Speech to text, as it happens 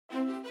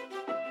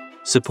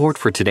Support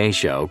for today's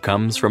show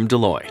comes from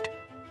Deloitte.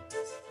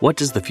 What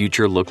does the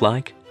future look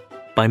like?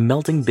 By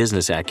melding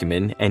business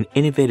acumen and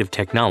innovative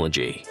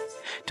technology,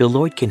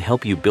 Deloitte can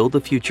help you build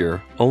the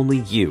future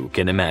only you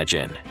can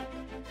imagine.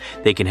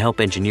 They can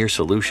help engineer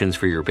solutions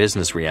for your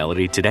business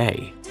reality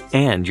today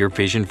and your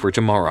vision for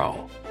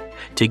tomorrow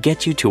to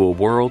get you to a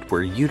world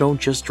where you don't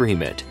just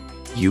dream it,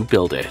 you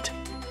build it.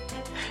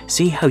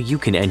 See how you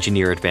can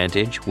engineer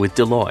advantage with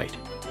Deloitte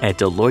at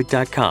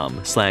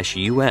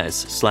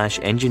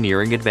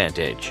deloitte.com/US/engineering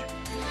advantage.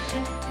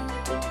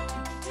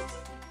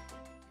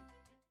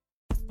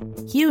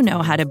 You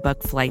know how to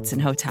book flights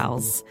and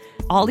hotels.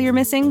 All you're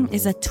missing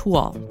is a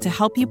tool to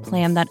help you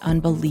plan that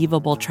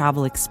unbelievable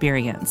travel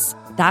experience.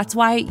 That's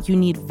why you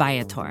need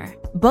Viator.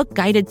 Book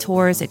guided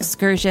tours,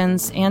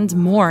 excursions, and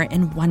more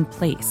in one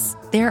place.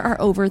 There are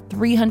over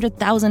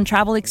 300,000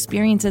 travel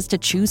experiences to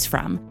choose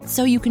from,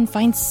 so you can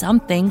find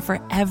something for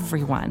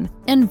everyone.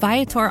 And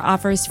Viator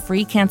offers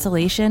free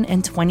cancellation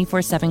and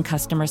 24/7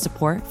 customer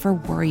support for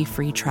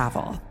worry-free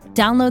travel.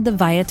 Download the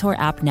Viator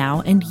app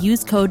now and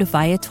use code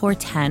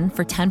Viator10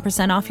 for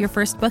 10% off your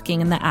first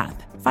booking in the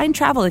app. Find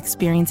travel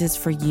experiences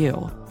for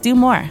you. Do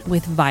more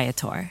with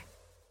Viator.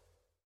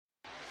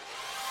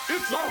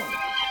 It's on!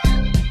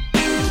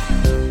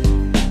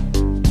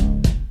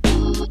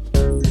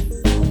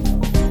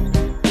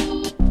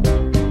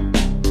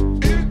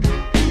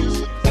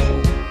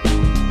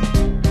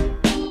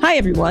 Hi,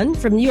 everyone.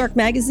 From New York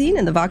Magazine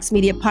and the Vox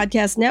Media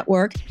Podcast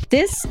Network,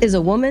 this is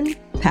A Woman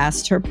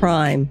Past Her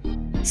Prime.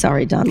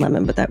 Sorry, Don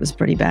Lemon, but that was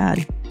pretty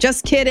bad.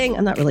 Just kidding.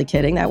 I'm not really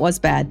kidding. That was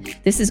bad.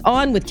 This is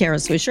On with Kara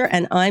Swisher,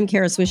 and I'm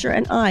Kara Swisher,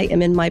 and I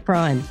am in my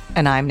prime.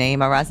 And I'm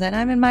Naeema Raza, and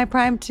I'm in my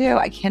prime, too.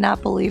 I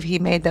cannot believe he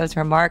made those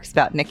remarks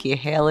about Nikki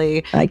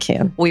Haley. I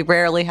can. We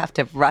rarely have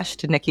to rush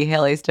to Nikki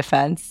Haley's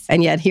defense.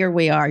 And yet here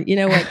we are. You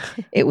know what?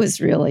 It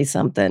was really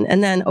something.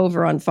 And then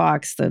over on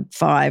Fox, the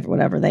 5,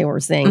 whatever, they were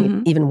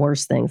saying even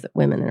worse things, that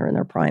women are in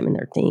their prime in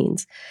their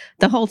teens.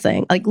 The whole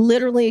thing. Like,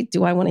 literally,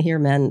 do I want to hear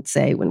men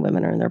say when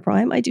women are in their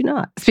prime? I do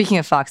not. Speaking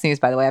of Fox News,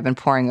 by the way, I've been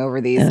poring over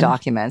these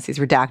documents, these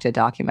redacted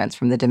documents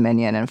from the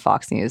Dominion and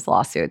Fox News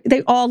lawsuit.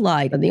 They all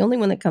lied. The only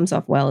one that comes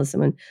off well is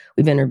when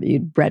we've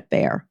interviewed Brett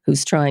Baer,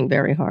 who's trying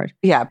very hard.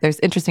 Yeah, there's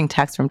interesting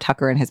text from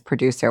Tucker and his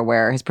producer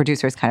where his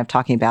producer is kind of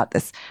talking about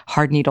this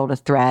hard needle to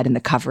thread in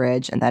the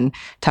coverage. And then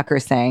Tucker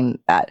is saying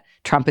that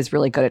Trump is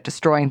really good at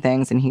destroying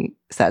things. And he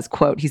says,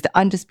 quote, he's the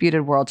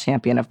undisputed world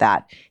champion of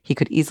that. He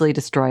could easily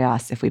destroy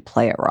us if we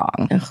play it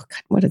wrong. Oh, God,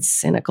 what a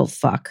cynical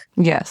fuck.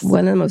 Yes.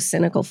 One of the most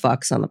cynical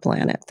fucks on the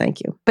planet.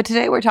 Thank you. But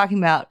today we're talking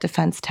about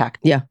defense tech.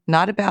 Yeah.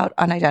 Not about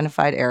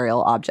unidentified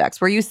aerial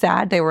objects. Were you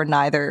sad they were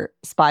neither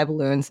spy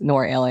balloons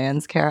nor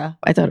aliens, Kara?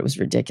 I thought it was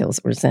ridiculous.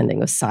 We're sending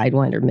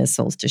Sidewinder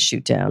missiles to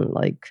shoot down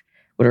like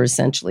what are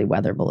essentially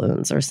weather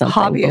balloons or something.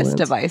 Hobbyist balloons.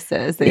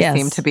 Devices, they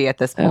seem to be at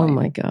this point. Oh,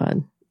 my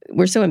God.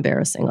 We're so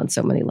embarrassing on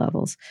so many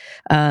levels.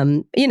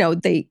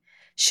 They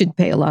should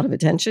pay a lot of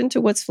attention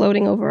to what's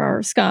floating over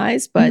our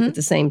skies, but at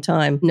the same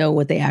time, know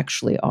what they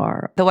actually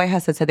are. The White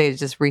House had said they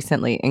just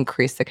recently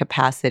increased the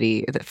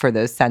capacity for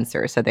those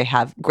sensors. So they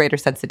have greater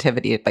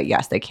sensitivity, but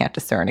yes, they can't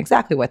discern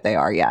exactly what they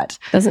are yet.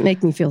 Doesn't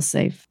make me feel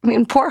safe. I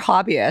mean, poor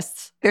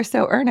hobbyists. They're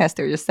so earnest.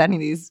 They're just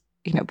sending these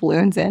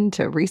balloons in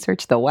to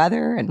research the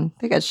weather and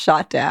they get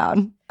shot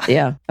down.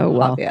 Yeah. Oh,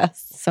 well.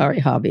 Hobbyists.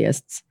 Sorry,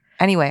 hobbyists.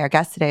 Anyway, our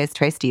guest today is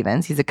Trey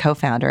Stevens. He's a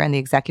co-founder and the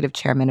executive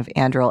chairman of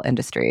Anduril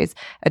Industries,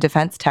 a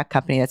defense tech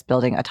company that's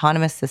building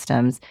autonomous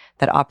systems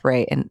that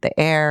operate in the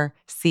air,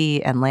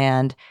 sea, and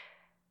land.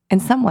 In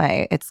some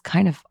way, it's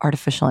kind of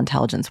artificial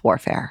intelligence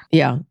warfare.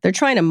 Yeah, they're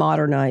trying to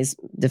modernize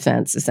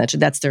defense, essentially.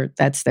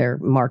 That's their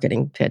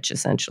marketing pitch,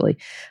 essentially.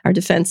 Our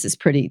defense is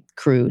pretty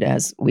crude,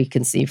 as we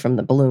can see from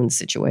the balloon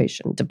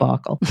situation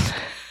debacle.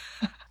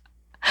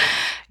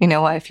 You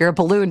know what? If you're a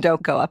balloon,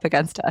 don't go up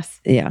against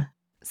us. Yeah.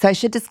 So I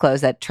should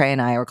disclose that Trey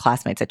and I were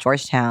classmates at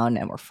Georgetown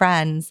and we're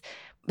friends,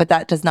 but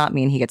that does not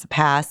mean he gets a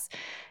pass.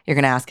 You're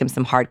going to ask him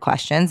some hard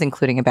questions,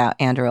 including about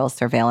Anduril's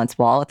surveillance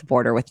wall at the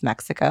border with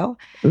Mexico.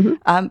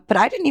 But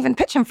I didn't even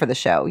pitch him for the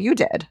show. You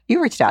did. You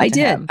reached out to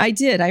him. I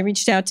did. I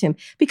reached out to him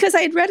because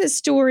I had read a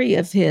story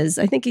of his.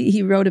 I think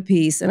he wrote a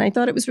piece, and I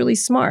thought it was really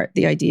smart,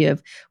 the idea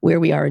of where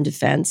we are in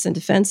defense. And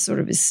defense sort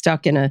of is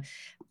stuck in a,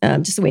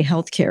 just the way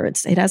healthcare,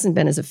 it hasn't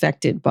been as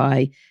affected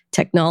by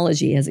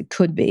technology as it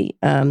could be.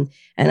 And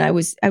I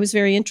was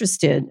very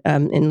interested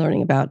in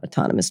learning about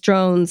autonomous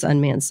drones,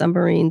 unmanned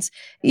submarines.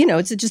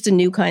 It's just a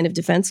new kind of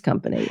defense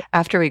company.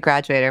 After we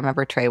graduated, I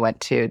remember Trey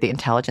went to the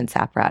intelligence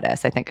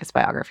apparatus. I think his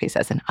biography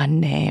says an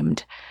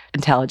unnamed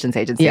intelligence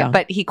agency. Yeah.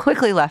 But he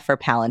quickly left for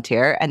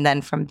Palantir. And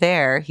then from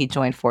there, he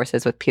joined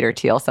forces with Peter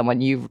Thiel,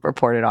 someone you've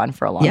reported on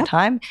for a long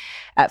time,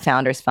 at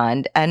Founders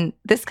Fund. And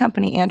this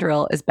company,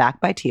 Anduril, is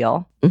backed by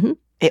Thiel.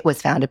 It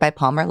was founded by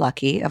Palmer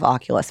Luckey of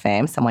Oculus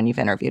fame, someone you've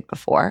interviewed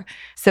before.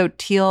 So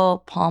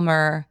Thiel,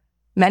 Palmer,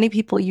 many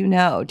people you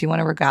know. Do you want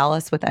to regale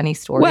us with any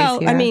stories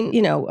here? I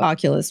mean,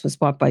 Oculus was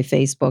bought by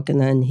Facebook and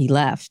then he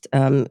left.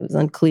 It was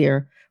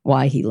unclear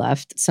why he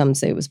left. Some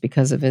say it was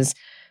because of his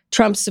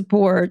Trump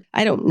support.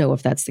 I don't know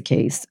if that's the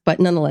case. But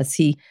nonetheless,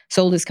 he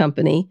sold his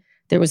company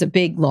There was a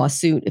big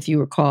lawsuit, if you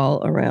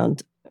recall,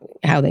 around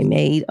how they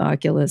made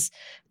Oculus.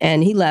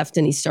 And he left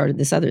and he started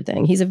this other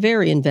thing. He's a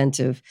very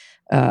inventive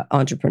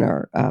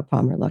entrepreneur,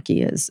 Palmer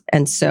Luckey is.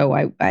 And so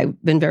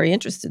I've been very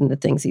interested in the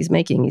things he's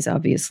making. He's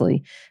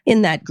obviously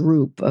in that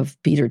group of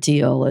Peter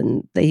Thiel,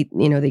 and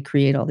they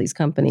create all these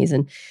companies.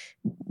 And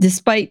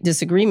despite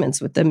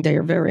disagreements with them, they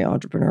are very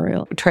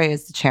entrepreneurial. Trey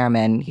is the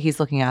chairman. He's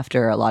looking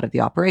after a lot of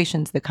the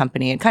operations of the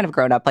company and kind of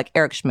grown up like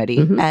Eric Schmidt.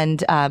 Mm-hmm.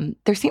 And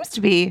there seems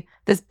to be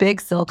this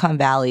big Silicon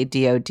Valley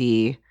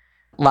DoD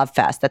love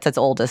fest that's as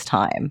old as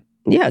time.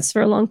 Yeah, it's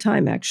for a long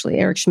time, actually.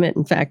 Eric Schmidt,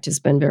 in fact, has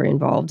been very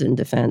involved in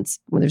defense.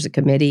 Well, there's a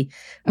committee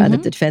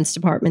that the Defense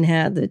Department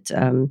had that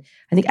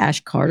I think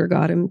Ash Carter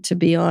got him to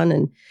be on.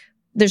 And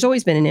there's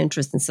always been an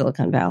interest in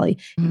Silicon Valley,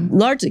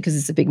 largely because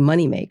it's a big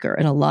moneymaker.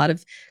 And a lot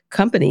of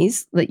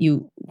companies that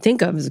you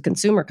think of as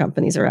consumer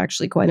companies are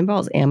actually quite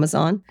involved.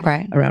 Amazon,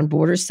 right, around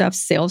border stuff,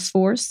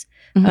 Salesforce,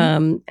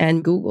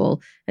 and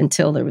Google,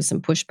 until there was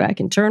some pushback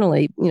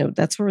internally.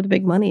 That's where the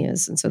big money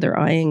is. And so they're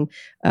eyeing,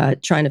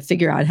 trying to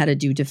figure out how to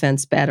do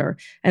defense better.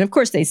 And of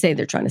course, they say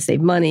they're trying to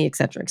save money, et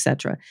cetera, et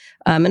cetera.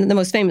 And the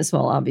most famous of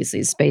all, obviously,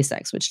 is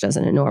SpaceX, which does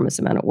an enormous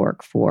amount of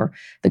work for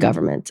the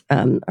government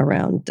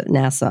around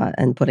NASA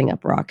and putting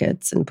up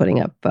rockets and putting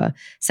up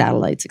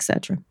satellites, et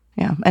cetera.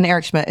 Yeah. And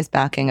Eric Schmidt is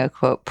backing a,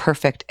 quote,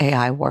 perfect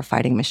AI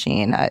warfighting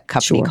machine, a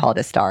company called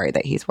Astari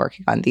that he's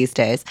working on these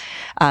days.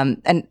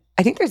 And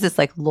I think there's this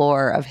like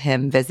lore of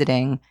him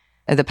visiting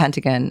the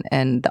Pentagon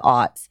in the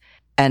aughts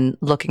and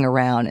looking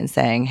around and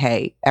saying,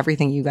 hey,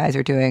 everything you guys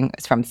are doing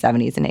is from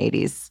 70s and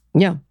 80s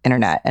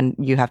internet, and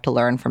you have to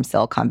learn from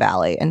Silicon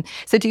Valley. And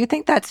so do you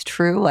think that's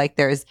true? Like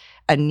there's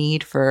a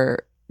need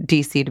for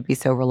DC to be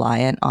so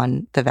reliant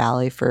on the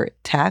Valley for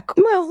tech?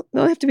 Well,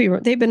 they'll have to be.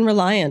 They've been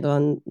reliant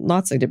on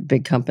lots of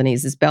big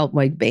companies, as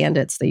Beltway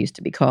bandits, they used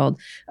to be called.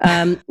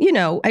 I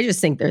just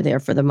think they're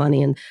there for the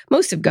money. And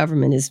most of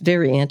government is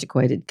very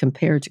antiquated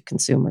compared to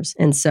consumers.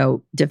 And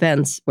so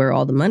defense, where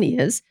all the money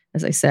is,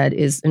 as I said,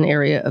 is an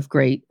area of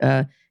great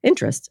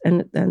interest.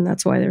 And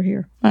that's why they're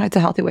here. Well, it's a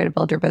healthy way to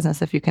build your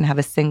business if you can have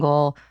a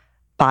single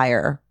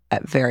buyer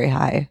at very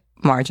high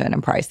margin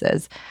and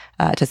prices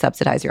to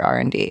subsidize your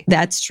R&D.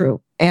 That's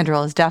true.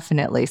 Anduril is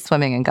definitely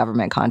swimming in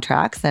government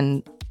contracts,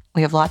 and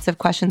we have lots of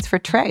questions for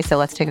Trey. So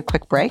let's take a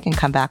quick break and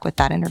come back with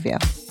that interview.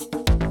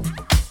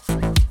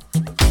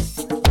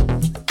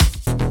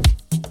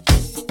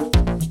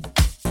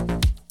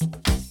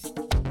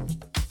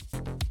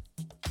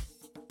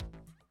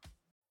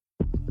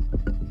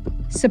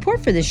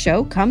 Support for this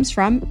show comes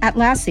from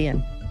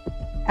Atlassian.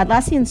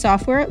 Atlassian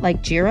software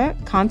like Jira,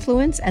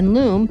 Confluence, and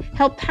Loom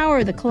help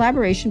power the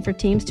collaboration for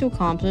teams to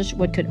accomplish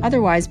what could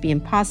otherwise be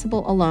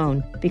impossible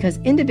alone. Because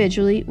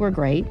individually, we're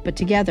great, but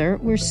together,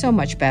 we're so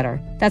much better.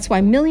 That's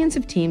why millions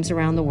of teams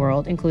around the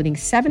world, including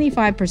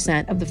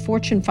 75% of the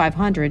Fortune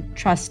 500,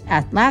 trust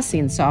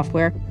Atlassian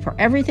software for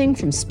everything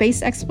from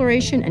space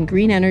exploration and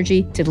green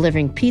energy to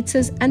delivering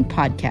pizzas and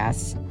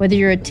podcasts. Whether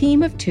you're a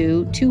team of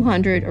 2,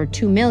 200, or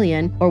 2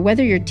 million, or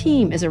whether your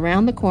team is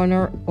around the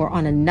corner or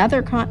on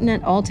another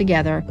continent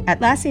altogether,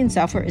 Atlassian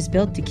software is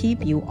built to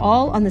keep you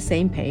all on the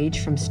same page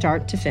from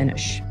start to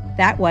finish.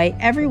 That way,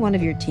 every one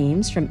of your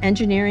teams, from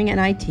engineering and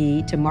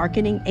IT to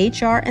marketing,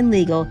 HR, and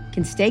legal,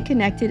 can stay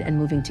connected and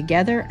moving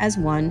together as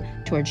one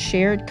towards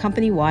shared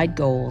company-wide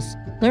goals.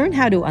 Learn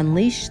how to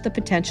unleash the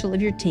potential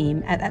of your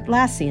team at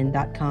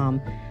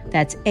Atlassian.com.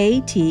 That's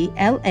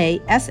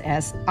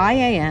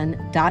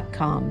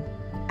Atlassian.com.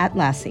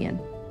 Atlassian.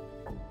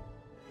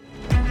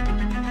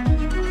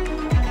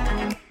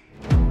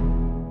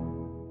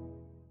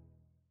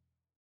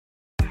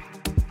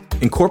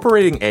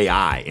 Incorporating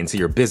AI into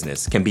your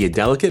business can be a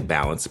delicate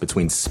balance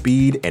between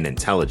speed and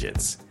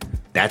intelligence.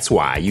 That's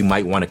why you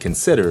might want to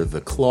consider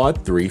the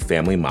Claude 3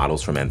 family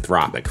models from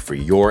Anthropic for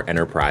your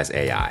enterprise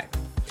AI.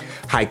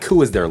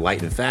 Haiku is their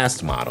light and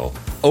fast model,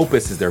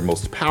 Opus is their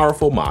most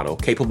powerful model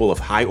capable of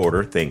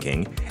high-order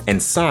thinking,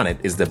 and Sonnet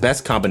is the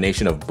best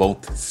combination of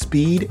both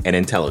speed and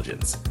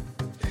intelligence.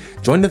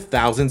 Join the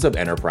thousands of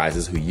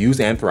enterprises who use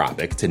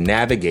Anthropic to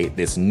navigate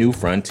this new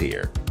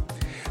frontier.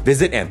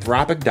 Visit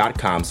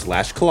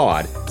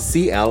anthropic.com/Claude,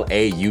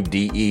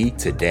 CLAUDE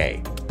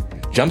today.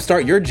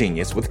 Jumpstart your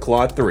genius with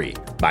Claude 3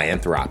 by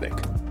Anthropic.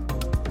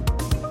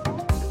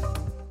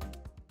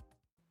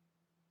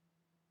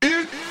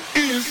 It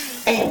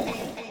is on.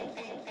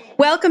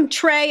 Welcome,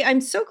 Trey. I'm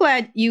so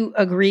glad you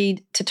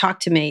agreed to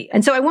talk to me.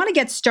 And so I want to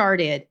get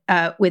started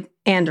with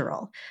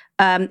Anduril.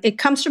 It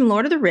comes from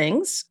Lord of the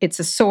Rings. It's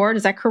a sword.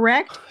 Is that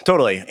correct?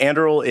 Totally.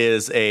 Anduril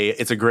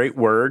it's a great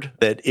word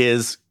that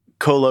is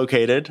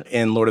co-located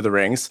in Lord of the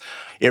Rings.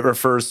 It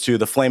refers to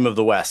the Flame of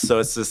the West. So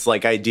it's this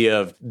like idea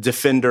of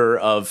defender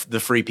of the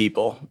free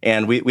people.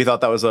 And we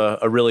thought that was a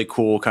really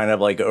cool kind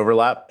of like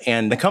overlap.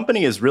 And the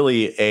company is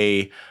really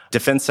a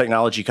defense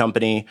technology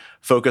company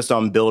focused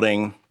on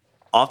building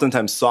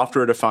oftentimes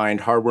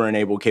software-defined,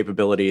 hardware-enabled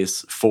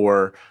capabilities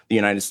for the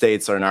United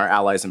States and our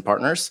allies and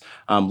partners,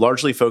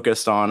 largely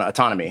focused on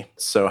autonomy.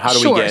 So how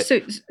do we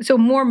get... So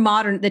more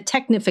modern, the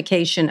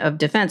technification of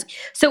defense.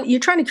 So you're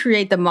trying to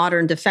create the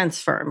modern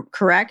defense firm,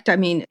 correct? I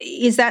mean,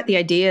 is that the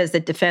idea, is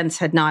that defense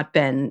had not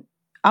been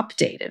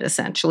updated,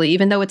 essentially,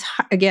 even though it's,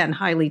 again,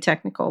 highly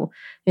technical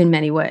in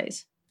many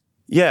ways?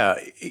 Yeah,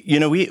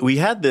 we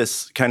had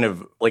this kind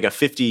of like a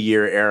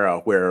 50-year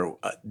era where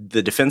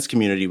the defense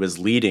community was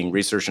leading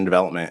research and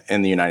development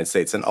in the United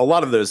States. And a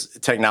lot of those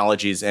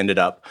technologies ended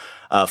up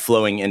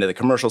flowing into the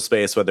commercial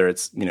space, whether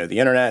it's, the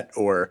internet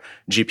or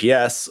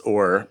GPS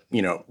or,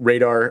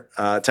 radar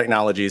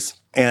technologies.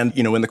 And,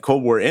 when the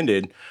Cold War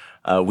ended,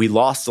 we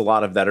lost a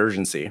lot of that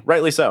urgency,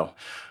 rightly so.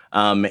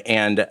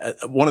 And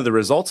one of the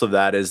results of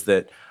that is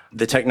that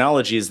the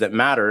technologies that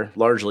matter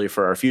largely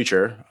for our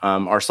future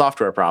are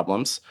software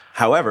problems.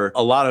 However,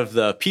 a lot of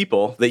the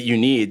people that you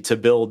need to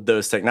build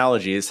those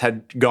technologies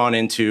had gone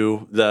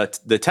into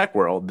the tech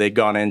world. They'd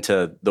gone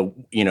into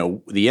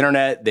the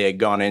internet. They had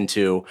gone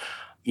into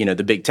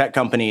the big tech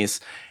companies,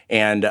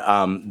 and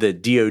the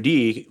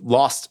DoD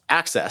lost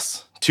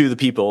access to the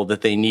people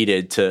that they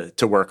needed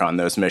to work on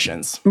those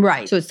missions.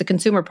 Right. So it's the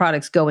consumer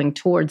products going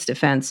towards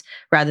defense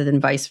rather than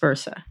vice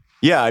versa.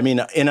 Yeah, I mean,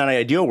 in an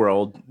ideal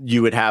world,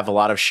 you would have a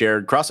lot of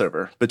shared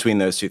crossover between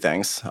those two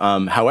things.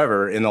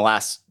 However, in the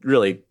last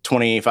really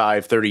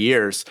 25, 30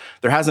 years,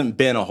 there hasn't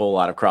been a whole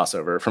lot of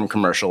crossover from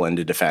commercial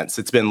into defense.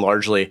 It's been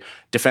largely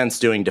defense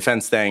doing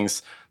defense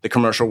things, the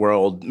commercial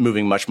world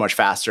moving much, much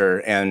faster,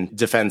 and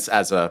defense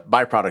as a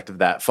byproduct of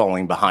that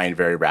falling behind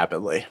very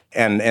rapidly.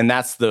 And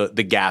that's the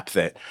gap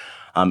that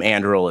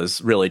Anduril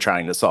is really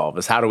trying to solve,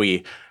 is how do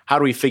we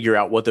figure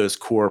out what those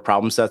core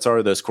problem sets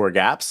are, those core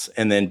gaps,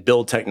 and then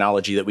build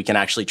technology that we can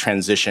actually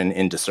transition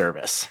into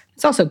service.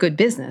 It's also good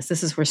business.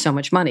 This is where so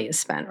much money is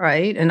spent,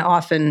 right? And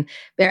often,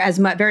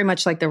 very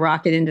much like the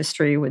rocket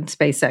industry when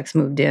SpaceX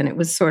moved in, it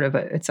was a sort of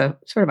a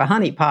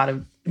honeypot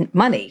of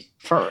money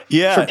for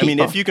people. I mean,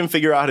 if you can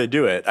figure out how to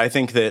do it, I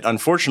think that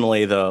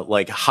unfortunately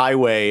the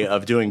highway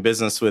of doing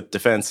business with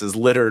defense is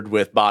littered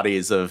with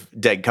bodies of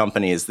dead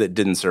companies that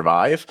didn't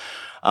survive.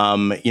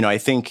 I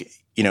think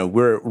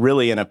we're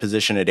really in a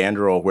position at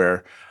Anduril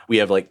where we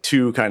have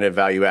two kind of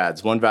value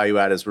adds. One value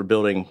add is we're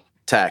building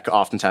tech,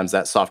 oftentimes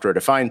that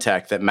software-defined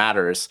tech that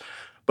matters.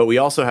 But we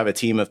also have a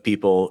team of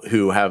people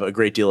who have a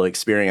great deal of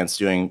experience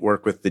doing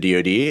work with the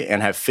DoD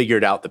and have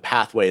figured out the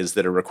pathways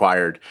that are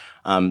required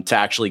to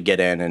actually get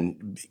in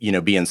and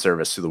be in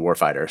service to the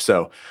warfighter.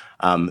 So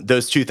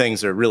those two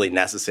things are really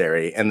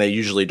necessary, and they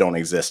usually don't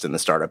exist in the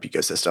startup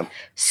ecosystem.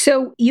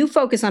 So you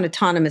focus on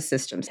autonomous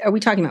systems. Are we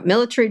talking about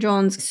military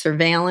drones,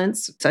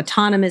 surveillance,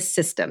 autonomous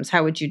systems?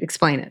 How would you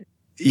explain it?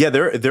 Yeah,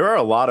 there are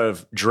a lot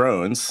of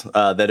drones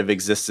that have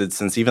existed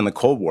since even the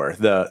Cold War.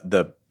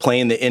 The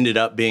plane that ended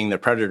up being the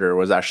Predator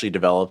was actually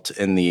developed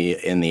in the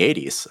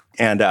 80s,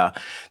 and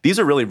these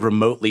are really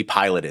remotely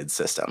piloted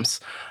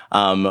systems.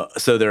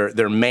 So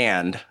they're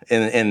manned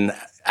in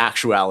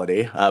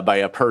actuality by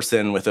a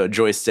person with a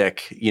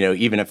joystick,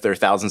 even if they're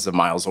thousands of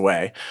miles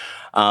away.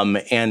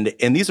 And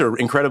these are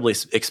incredibly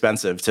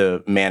expensive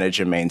to manage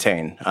and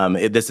maintain.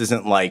 This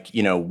isn't like,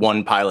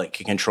 one pilot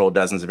can control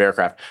dozens of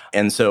aircraft.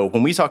 And so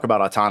when we talk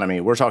about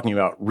autonomy, we're talking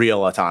about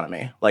real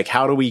autonomy. Like,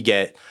 how do we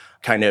get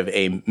kind of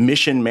a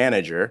mission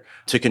manager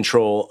to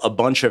control a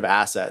bunch of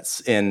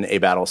assets in a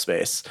battle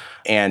space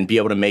and be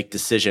able to make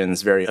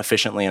decisions very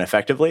efficiently and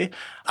effectively?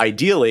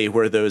 Ideally,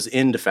 where those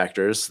end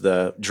effectors,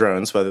 the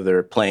drones, whether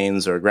they're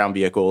planes or ground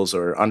vehicles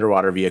or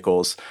underwater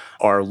vehicles,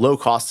 are low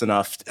cost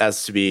enough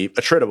as to be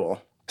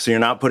attritable. So you're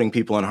not putting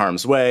people in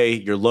harm's way.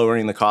 You're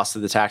lowering the cost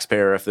of the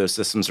taxpayer if those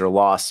systems are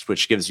lost,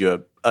 which gives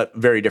you a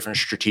very different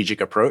strategic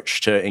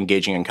approach to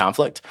engaging in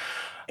conflict.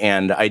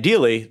 And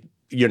ideally,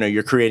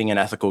 you're creating an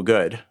ethical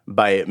good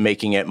by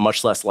making it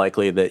much less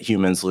likely that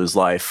humans lose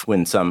life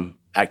when some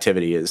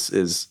activity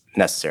is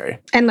necessary.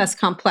 And less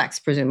complex,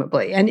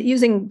 presumably. And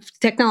using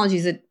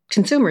technologies that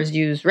consumers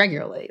use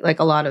regularly, like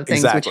a lot of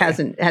things, exactly.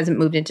 Which hasn't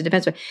moved into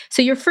defense.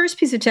 So your first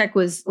piece of tech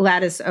was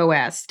Lattice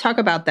OS. Talk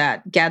about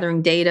that,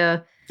 gathering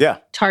data. Yeah.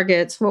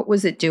 Targets. What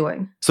was it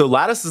doing? So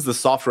Lattice is the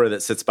software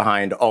that sits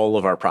behind all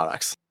of our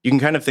products. You can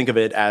kind of think of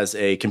it as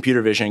a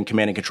computer vision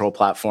command and control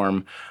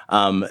platform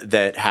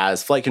that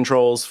has flight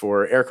controls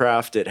for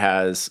aircraft. It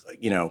has,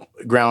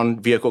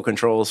 ground vehicle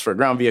controls for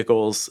ground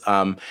vehicles.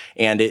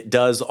 And it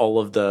does all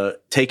of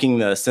taking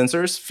the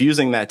sensors,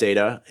 fusing that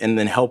data, and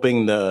then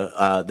helping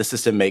the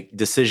system make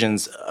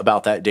decisions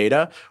about that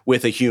data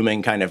with a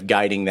human kind of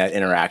guiding that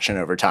interaction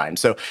over time.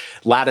 So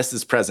Lattice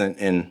is present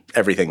in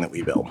everything that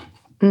we build.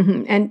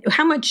 Mm-hmm. And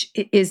how much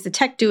is the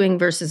tech doing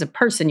versus a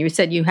person? You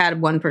said you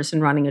had one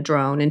person running a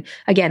drone. And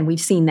again, we've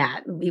seen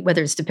that,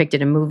 whether it's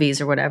depicted in movies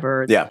or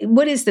whatever. Yeah.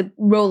 What is the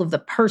role of the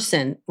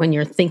person when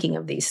you're thinking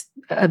of these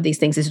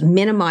things? Is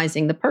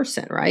minimizing the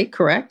person, right?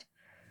 Correct?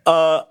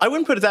 I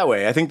wouldn't put it that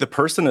way. I think the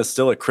person is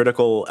still a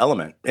critical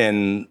element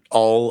in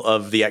all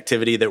of the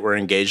activity that we're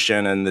engaged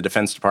in the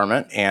Defense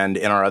Department and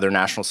in our other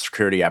national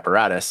security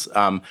apparatus.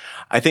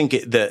 I think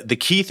the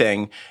key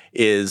thing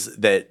is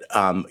that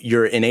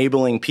you're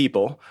enabling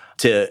people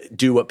to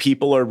do what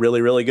people are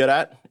really, really good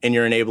at, and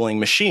you're enabling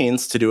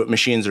machines to do what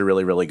machines are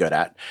really, really good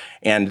at.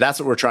 And that's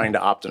what we're trying to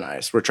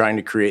optimize. We're trying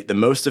to create the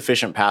most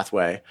efficient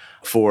pathway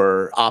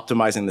for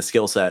optimizing the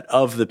skill set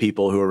of the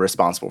people who are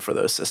responsible for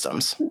those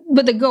systems.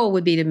 But the goal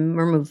would be to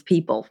remove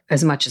people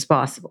as much as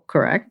possible,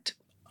 correct?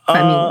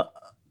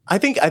 I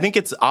think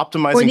it's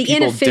optimizing or the people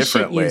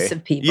inefficient differently. Use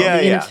of people.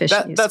 Yeah.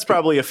 That's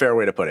probably a fair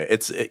way to put it.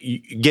 It's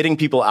getting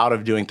people out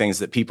of doing things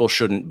that people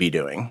shouldn't be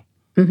doing.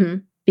 Mm-hmm.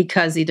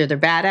 Because either they're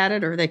bad at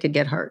it or they could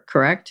get hurt,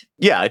 correct?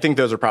 Yeah, I think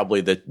those are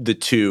probably the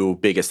two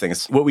biggest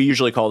things. What we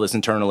usually call this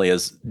internally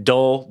is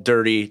dull,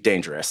 dirty,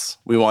 dangerous.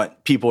 We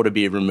want people to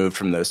be removed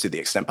from those to the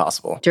extent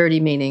possible. Dirty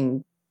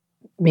meaning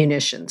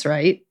munitions,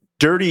 right?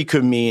 Dirty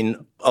could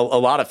mean a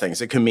lot of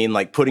things. It could mean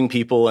like putting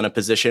people in a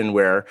position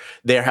where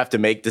they have to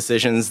make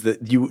decisions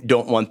that you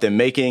don't want them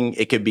making.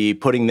 It could be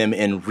putting them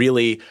in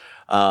really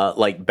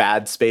like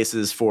bad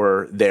spaces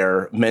for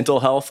their mental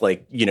health.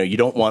 Like, you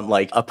don't want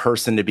like a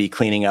person to be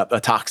cleaning up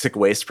a toxic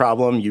waste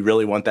problem. You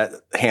really want that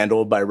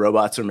handled by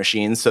robots or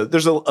machines. So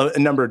there's a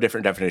number of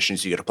different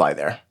definitions you could apply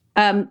there.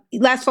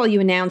 Last fall,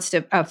 you announced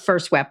a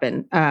first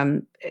weapon,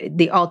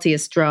 the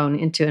Altius drone,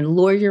 into a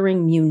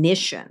loitering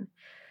munition.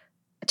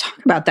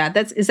 Talk about that.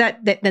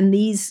 Then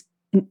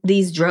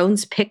these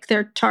drones pick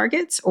their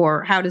targets,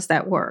 or how does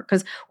that work?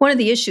 Because one of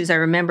the issues I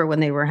remember when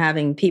they were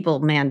having people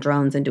man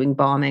drones and doing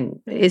bombing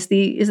is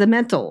the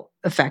mental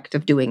effect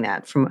of doing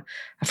that from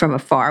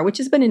afar, which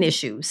has been an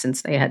issue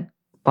since they had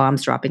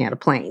bombs dropping out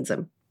of planes,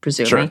 I'm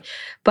presuming. Sure.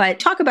 But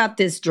talk about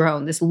this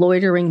drone, this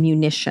loitering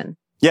munition.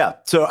 Yeah.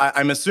 So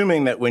I'm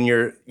assuming that when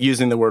you're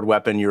using the word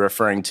weapon, you're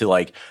referring to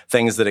like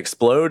things that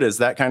explode. Is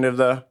that kind of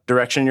the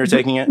direction you're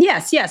taking it?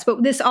 Yes.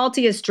 But this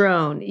Altius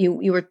drone,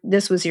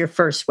 this was your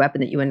first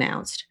weapon that you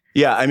announced.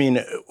 Yeah, I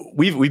mean,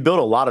 we've built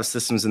a lot of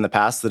systems in the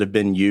past that have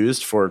been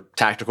used for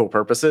tactical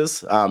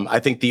purposes. I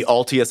think the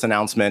Altius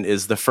announcement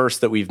is the first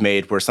that we've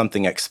made where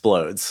something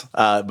explodes.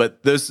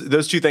 But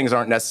those two things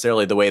aren't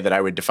necessarily the way that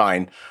I would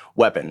define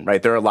weapon,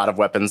 right? There are a lot of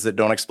weapons that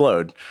don't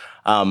explode.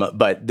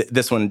 But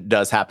this one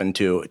does happen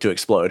to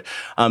explode.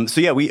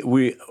 So yeah,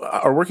 we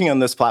are working on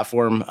this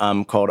platform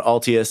called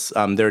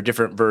Altius. There are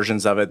different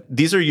versions of it.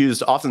 These are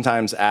used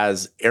oftentimes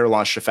as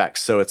air-launched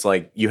effects. So it's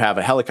like you have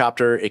a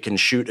helicopter, it can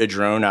shoot a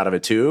drone out of a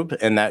tube,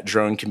 and that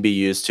drone can be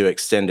used to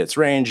extend its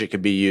range. It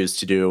could be used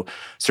to do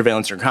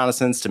surveillance and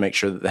reconnaissance to make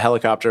sure that the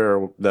helicopter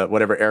or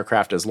whatever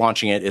aircraft is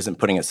launching it isn't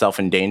putting itself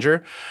in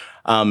danger.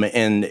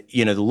 And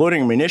the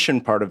loitering munition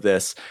part of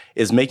this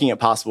is making it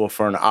possible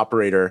for an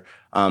operator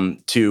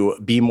to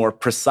be more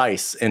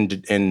precise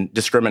and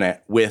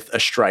discriminate with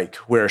a strike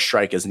where a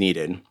strike is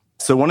needed.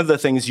 So one of the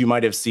things you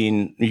might have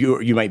seen,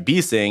 you might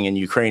be seeing in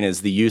Ukraine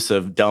is the use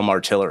of dumb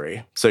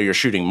artillery. So you're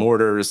shooting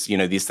mortars.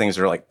 These things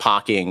are like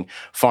pocking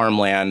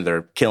farmland.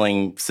 They're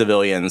killing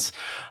civilians.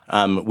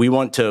 We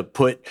want to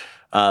put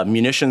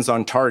munitions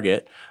on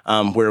target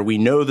where we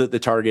know that the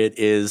target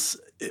is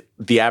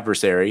the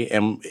adversary,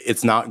 and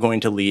it's not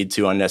going to lead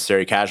to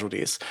unnecessary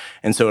casualties.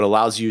 And so it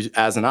allows you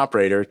as an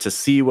operator to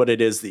see what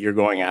it is that you're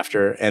going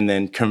after and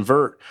then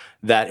convert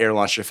that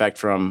air-launched effect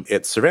from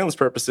its surveillance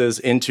purposes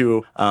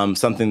into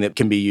something that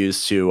can be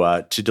used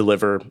to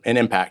deliver an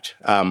impact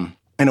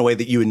in a way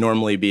that you would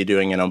normally be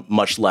doing in a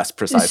much less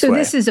precise way. So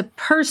this is a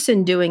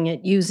person doing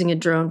it using a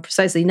drone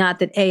precisely, not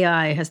that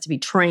AI has to be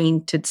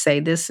trained to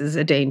say this is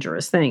a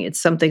dangerous thing. It's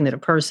something that a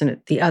person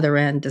at the other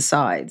end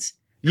decides.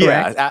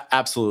 Correct? Yeah,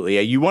 absolutely.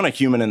 Yeah, you want a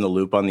human in the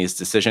loop on these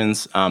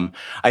decisions.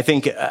 I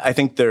think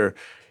they're,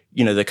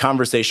 the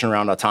conversation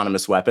around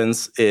autonomous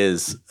weapons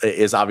is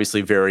obviously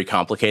very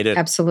complicated.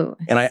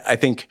 Absolutely. And I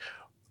think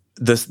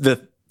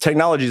the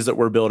technologies that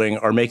we're building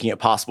are making it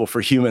possible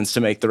for humans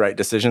to make the right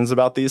decisions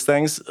about these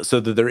things,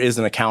 so that there is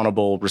an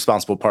accountable,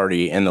 responsible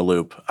party in the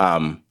loop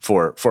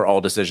for all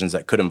decisions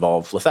that could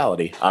involve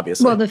lethality,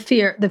 obviously. Well, the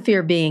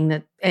fear being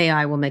that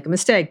AI will make a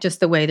mistake, just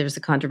the way there's the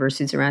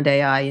controversies around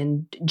AI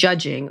in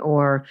judging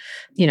or,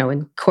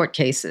 in court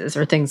cases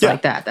or things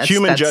like that.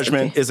 Human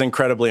judgment is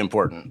incredibly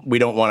important. We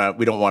don't want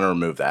to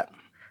remove that.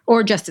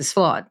 Or just as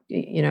flawed.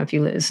 If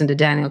you listen to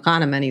Daniel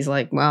Kahneman, he's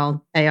like,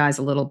 well, AI is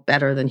a little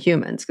better than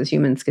humans because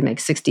humans can make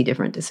 60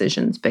 different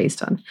decisions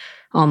based on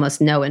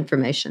almost no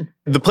information.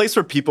 The place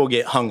where people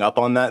get hung up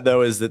on that,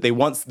 though, is that they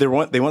want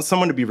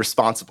someone to be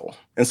responsible.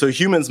 And so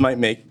humans might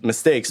make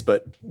mistakes,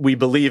 but we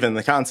believe in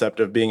the concept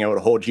of being able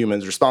to hold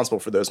humans responsible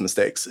for those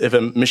mistakes. If a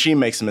machine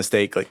makes a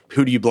mistake, like,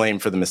 who do you blame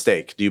for the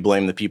mistake? Do you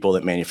blame the people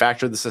that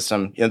manufactured the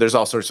system? There's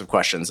all sorts of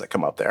questions that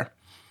come up there.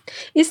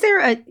 Is there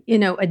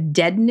a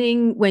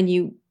deadening when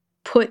you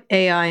put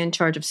AI in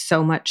charge of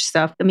so much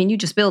stuff? I mean, you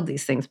just build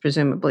these things,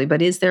 presumably,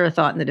 but is there a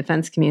thought in the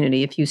defense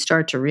community, if you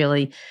start to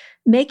really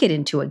make it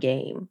into a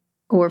game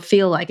or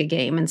feel like a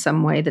game in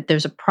some way, that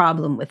there's a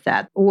problem with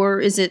that? Or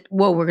is it,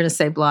 we're going to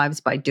save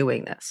lives by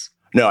doing this?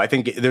 No, I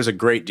think there's a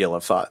great deal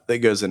of thought that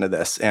goes into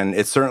this. And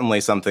it's certainly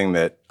something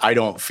that I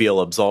don't feel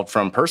absolved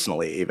from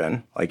personally,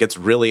 even. Like, it's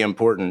really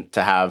important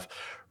to have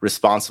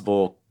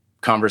responsible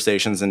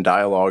conversations and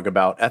dialogue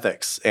about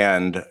ethics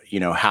and,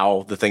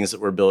 how the things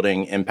that we're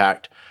building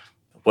impact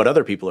what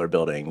other people are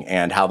building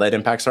and how that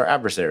impacts our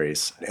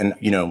adversaries. And,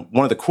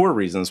 one of the core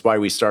reasons why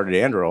we started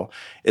Anduril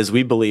is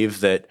we believe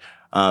that,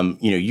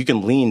 you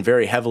can lean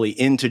very heavily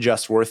into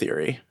just war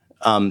theory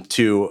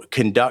to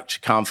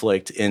conduct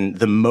conflict in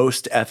the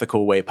most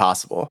ethical way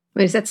possible.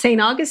 Wait, is that St.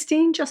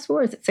 Augustine, just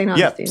war? Is it St.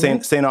 Augustine?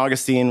 Yeah, St.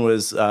 Augustine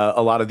was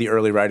a lot of the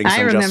early writings on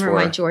just war. I remember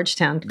my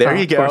Georgetown There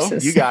you go.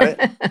 courses. You got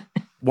it.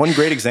 One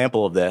great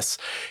example of this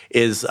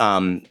is the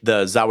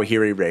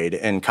Zawahiri raid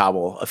in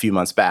Kabul a few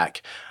months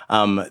back.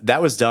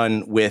 That was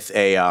done with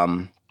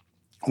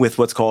with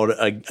what's called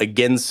a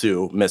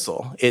Gensu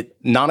missile.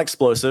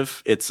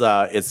 Non-explosive.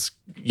 It's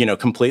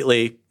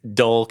completely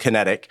dull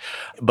kinetic,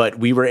 but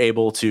we were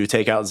able to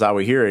take out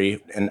Zawahiri,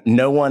 and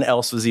no one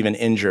else was even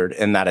injured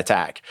in that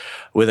attack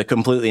with a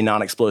completely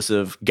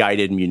non-explosive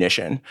guided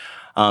munition.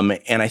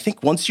 And I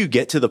think once you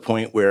get to the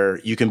point where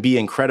you can be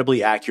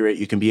incredibly accurate,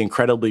 you can be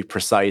incredibly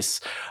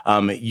precise,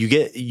 you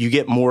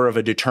get more of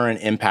a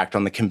deterrent impact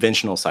on the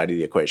conventional side of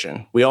the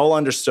equation. We all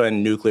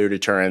understand nuclear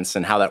deterrence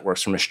and how that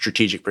works from a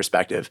strategic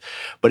perspective.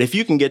 But if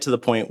you can get to the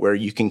point where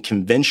you can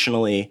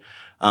conventionally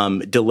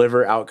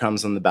deliver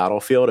outcomes on the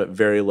battlefield at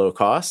very low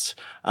cost,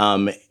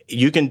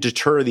 you can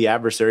deter the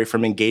adversary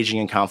from engaging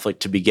in conflict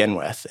to begin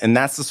with. And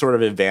that's the sort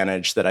of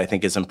advantage that I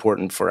think is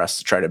important for us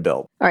to try to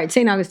build. All right,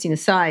 St. Augustine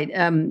aside,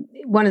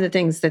 one of the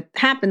things that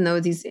happen,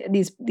 though, these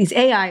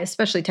AI,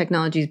 especially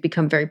technologies,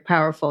 become very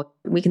powerful.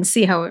 We can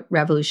see how it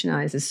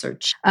revolutionizes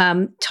search.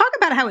 Talk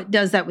about how it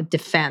does that with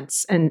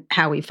defense and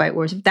how we fight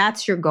wars. If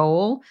that's your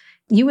goal,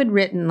 you had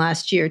written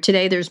last year,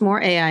 today there's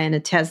more AI in a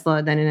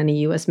Tesla than in any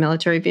U.S.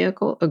 military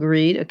vehicle.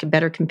 Agreed. A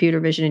better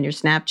computer vision in your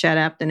Snapchat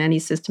app than any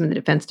system the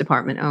Defense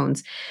Department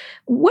owns.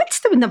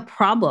 What's the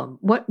problem?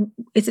 What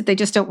is it? They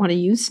just don't want to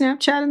use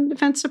Snapchat in the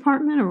Defense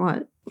Department, or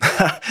what?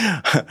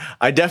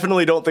 I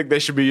definitely don't think they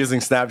should be using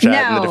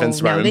Snapchat in the Defense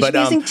Department. No, they should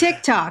be using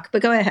TikTok.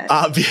 But go ahead.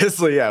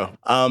 Obviously,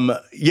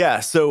 yeah.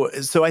 So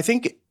I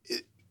think,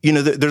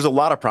 there's a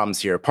lot of problems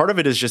here. Part of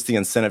it is just the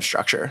incentive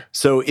structure.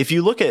 So if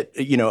you look at,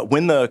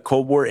 when the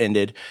Cold War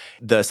ended,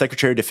 the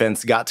Secretary of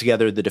Defense got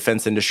together the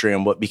defense industry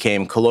on what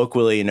became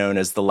colloquially known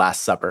as the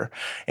Last Supper.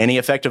 And he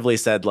effectively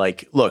said,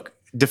 look,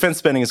 defense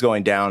spending is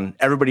going down.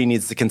 Everybody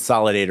needs to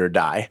consolidate or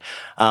die.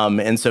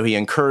 And so he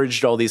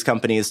encouraged all these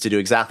companies to do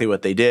exactly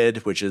what they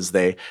did, which is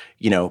they,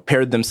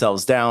 pared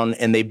themselves down,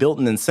 and they built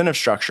an incentive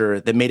structure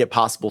that made it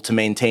possible to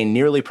maintain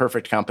nearly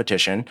perfect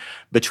competition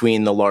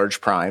between the large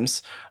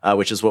primes,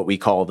 which is what we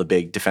call the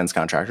big defense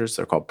contractors.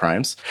 They're called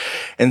primes.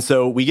 And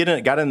so we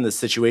got in this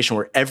situation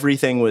where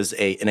everything was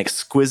an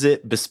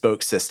exquisite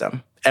bespoke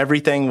system.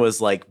 Everything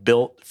was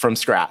built from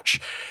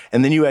scratch.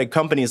 And then you had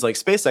companies like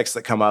SpaceX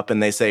that come up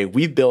and they say,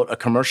 we've built a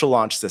commercial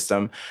launch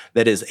system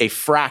that is a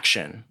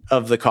fraction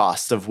of the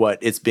cost of what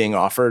it's being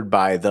offered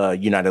by the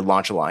United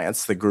Launch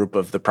Alliance, the group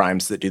of the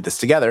primes that do this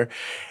together.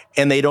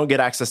 And they don't get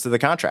access to the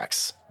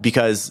contracts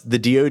because the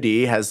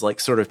DoD has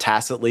sort of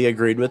tacitly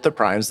agreed with the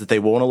primes that they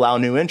won't allow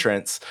new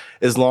entrants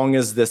as long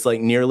as this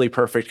nearly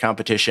perfect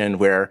competition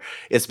where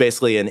it's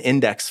basically an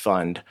index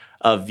fund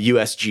of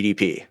US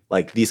GDP.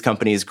 These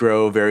companies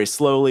grow very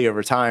slowly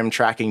over time,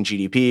 tracking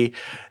GDP.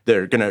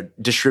 They're going to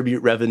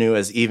distribute revenue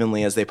as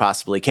evenly as they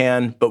possibly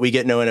can, but we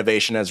get no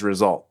innovation as a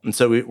result. And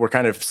so we're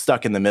kind of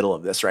stuck in the middle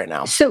of this right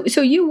now. So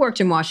you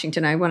worked in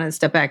Washington. I want to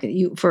step back at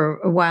you for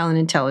a while in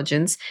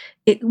intelligence.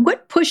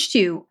 What pushed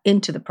you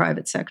into the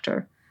private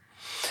sector?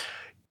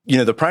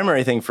 The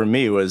primary thing for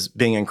me was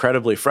being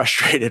incredibly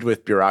frustrated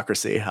with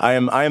bureaucracy. I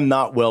am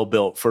not well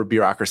built for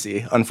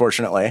bureaucracy,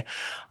 unfortunately.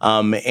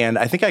 And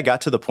I think I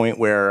got to the point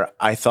where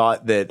I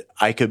thought that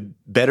I could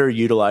better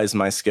utilize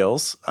my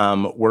skills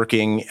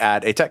working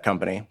at a tech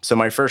company. So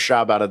my first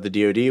job out of the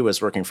DoD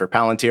was working for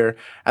Palantir.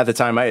 At the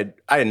time, I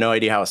had no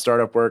idea how a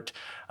startup worked.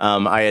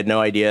 I had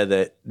no idea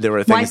that there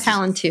were things. Why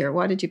Palantir?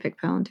 Why did you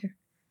pick Palantir?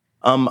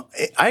 I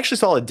actually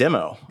saw a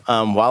demo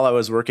while I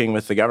was working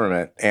with the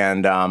government,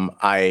 and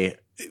I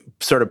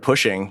started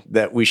pushing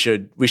that we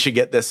should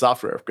get this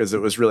software because it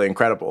was really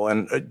incredible,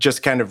 and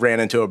just kind of ran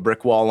into a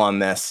brick wall on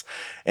this,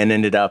 and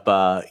ended up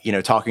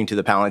talking to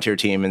the Palantir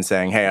team and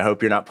saying, "Hey, I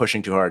hope you're not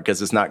pushing too hard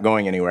because it's not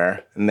going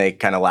anywhere." And they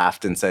kind of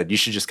laughed and said, "You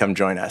should just come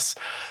join us."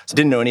 So I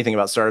didn't know anything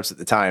about startups at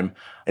the time,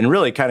 and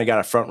really kind of got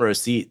a front row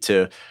seat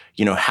to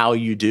how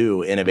you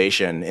do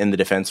innovation in the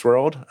defense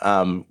world.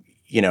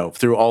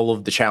 Through all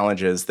of the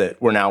challenges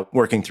that we're now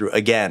working through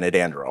again at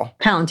Anduril.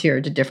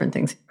 Palantir did different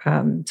things,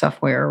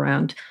 software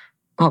around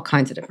all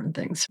kinds of different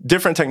things.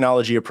 Different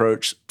technology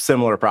approach,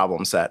 similar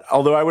problem set.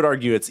 Although I would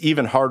argue it's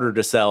even harder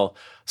to sell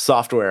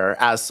software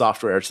as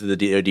software to the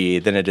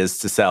DoD than it is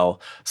to sell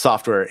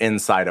software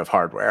inside of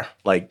hardware.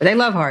 They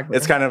love hardware.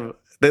 It's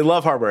they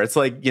love hardware. It's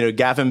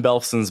Gavin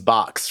Belfson's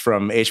box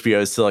from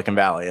HBO's Silicon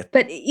Valley.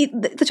 But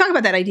to talk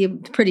about that idea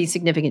of pretty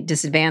significant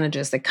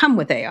disadvantages that come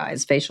with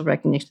AI's facial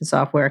recognition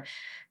software,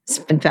 It's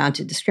been found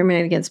to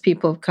discriminate against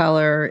people of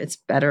color. It's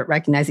better at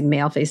recognizing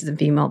male faces and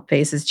female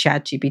faces.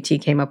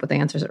 ChatGPT came up with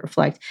answers that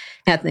reflect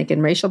ethnic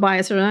and racial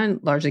bias,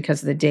 largely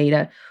because of the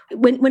data.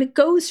 When it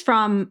goes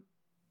from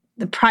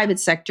the private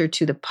sector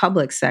to the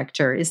public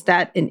sector, is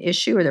that an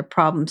issue? Are there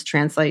problems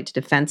translate to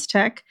defense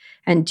tech?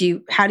 And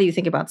how do you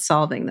think about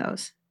solving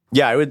those?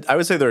 Yeah, I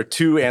would say there are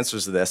two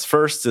answers to this.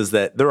 First is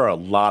that there are a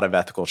lot of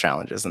ethical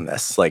challenges in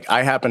this. Like,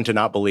 I happen to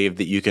not believe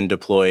that you can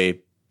deploy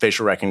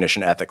facial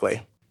recognition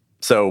ethically.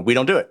 So we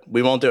don't do it.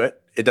 We won't do it.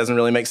 It doesn't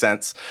really make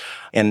sense.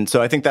 And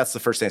so I think that's the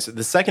first answer.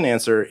 The second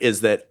answer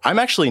is that I'm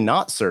actually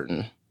not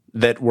certain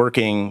that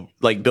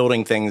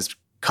building things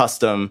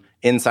custom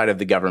inside of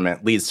the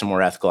government leads to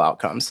more ethical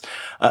outcomes.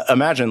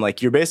 Imagine,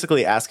 you're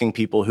basically asking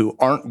people who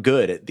aren't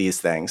good at these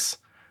things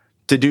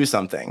to do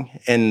something.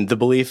 And the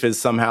belief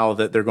is somehow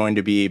that they're going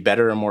to be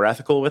better and more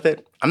ethical with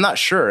it. I'm not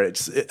sure.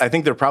 I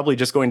think they're probably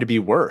just going to be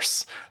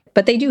worse.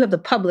 But they do have the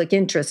public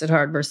interest at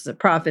heart versus a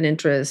profit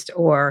interest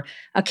or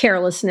a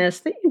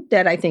carelessness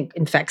that I think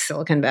infects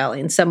Silicon Valley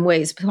in some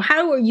ways. But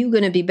how are you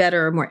going to be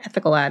better or more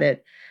ethical at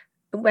it?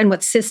 And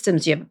what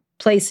systems do you have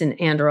place in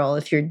Anduril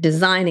if you're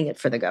designing it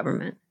for the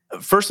government?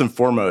 First and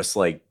foremost,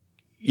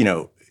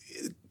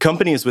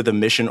 companies with a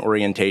mission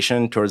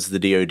orientation towards the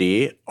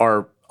DoD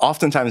are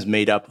oftentimes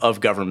made up of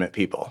government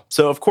people.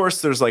 So of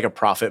course there's a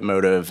profit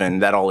motive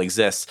and that all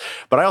exists.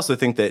 But I also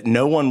think that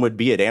no one would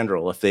be at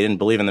Anduril if they didn't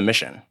believe in the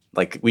mission.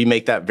 We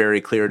make that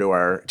very clear to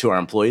our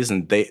employees,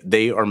 and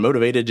they are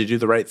motivated to do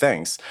the right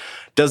things.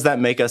 Does that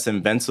make us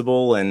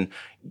invincible and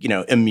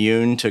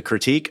immune to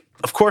critique?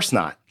 Of course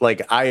not.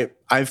 I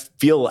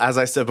feel, as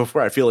I said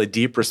before, I feel a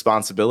deep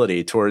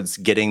responsibility towards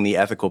getting the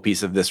ethical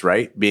piece of this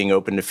right, being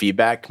open to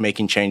feedback,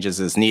 making changes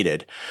as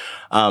needed.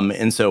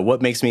 And so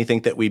what makes me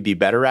think that we'd be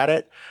better at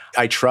it?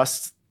 I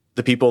trust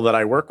the people that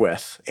I work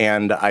with,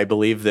 and I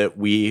believe that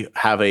we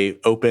have a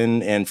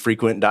open and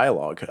frequent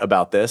dialogue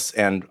about this.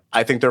 And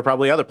I think there are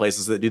probably other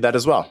places that do that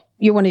as well.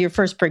 One of your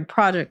first big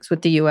projects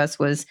with the U.S.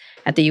 was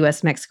at the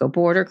U.S.-Mexico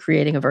border,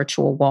 creating a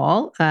virtual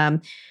wall.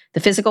 The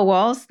physical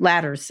walls,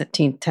 ladders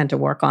tend to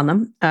work on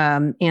them.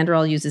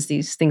 Anduril uses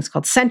these things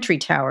called sentry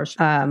towers.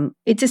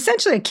 It's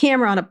essentially a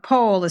camera on a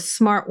pole, a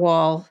smart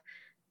wall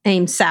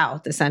aimed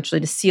south,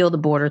 essentially, to seal the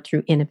border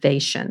through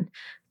innovation.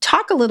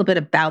 Talk a little bit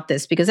about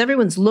this, because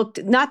everyone's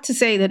looked, not to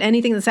say that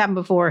anything that's happened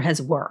before has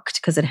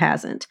worked, because it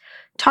hasn't.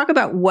 Talk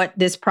about what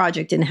this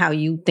project and how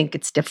you think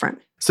it's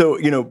different.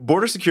 So,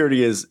 border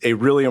security is a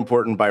really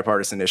important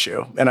bipartisan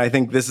issue. And I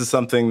think this is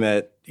something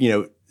that,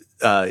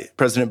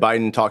 President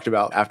Biden talked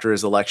about after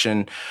his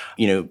election.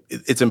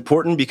 It's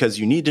important because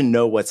you need to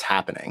know what's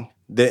happening.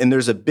 And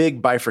there's a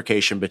big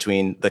bifurcation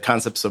between the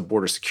concepts of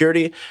border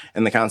security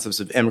and the concepts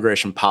of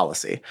immigration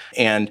policy.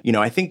 And,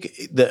 I think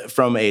that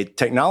from a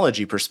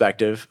technology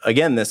perspective,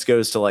 again, this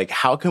goes to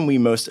how can we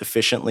most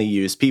efficiently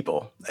use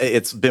people?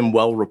 It's been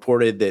well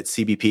reported that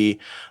CBP,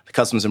 the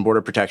Customs and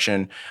Border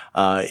Protection,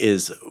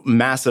 is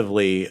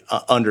massively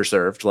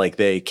underserved.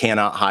 They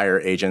cannot hire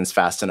agents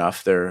fast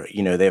enough. They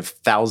have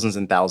thousands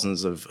and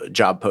thousands of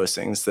job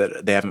postings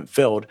that they haven't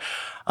filled.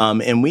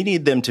 And we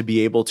need them to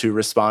be able to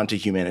respond to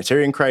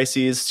humanitarian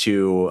crises,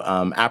 to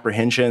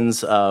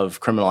apprehensions of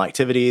criminal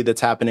activity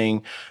that's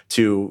happening,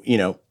 to,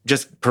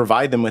 just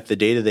provide them with the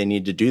data they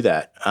need to do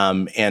that.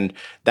 And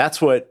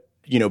that's what,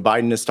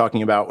 Biden is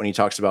talking about when he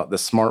talks about the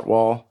smart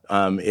wall.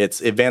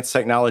 It's advanced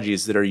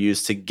technologies that are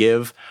used to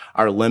give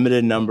our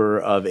limited number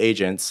of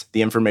agents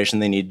the information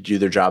they need to do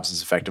their jobs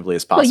as effectively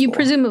as possible. Well, you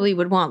presumably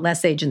would want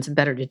less agents and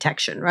better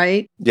detection,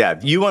 right? Yeah.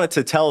 You wanted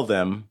to tell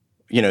them,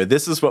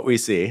 this is what we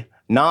see.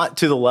 Not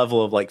to the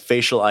level of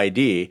facial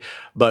ID,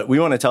 but we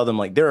want to tell them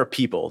there are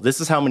people.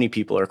 This is how many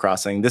people are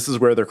crossing. This is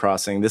where they're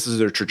crossing. This is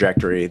their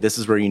trajectory. This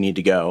is where you need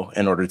to go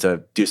in order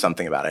to do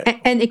something about it.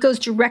 And it goes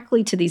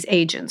directly to these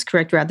agents,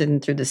 correct? Rather than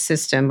through the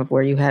system of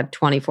where you have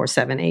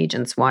 24/7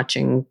 agents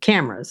watching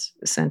cameras,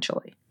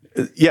 essentially.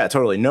 Yeah,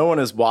 totally. No one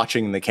is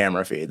watching the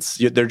camera feeds.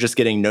 They're just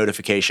getting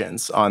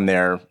notifications on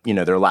their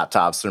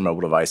laptops, their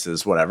mobile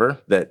devices, whatever,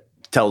 that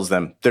tells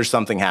them there's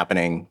something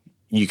happening.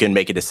 You can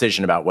make a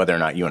decision about whether or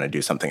not you want to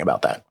do something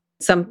about that.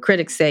 Some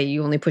critics say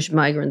you only push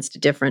migrants to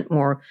different,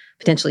 more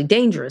potentially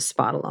dangerous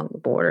spot along the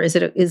border. Is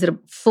it a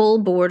full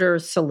border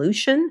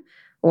solution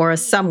or a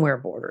somewhere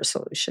border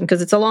solution?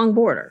 Because it's a long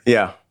border.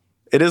 Yeah.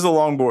 It is a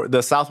long border.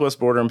 The southwest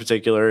border in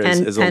particular is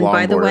a long border. And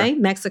by the way,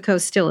 Mexico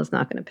still is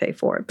not going to pay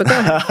for it. But go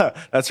ahead.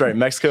 That's right.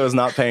 Mexico is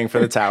not paying for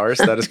the towers.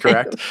 That is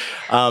correct.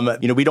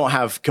 We don't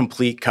have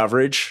complete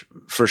coverage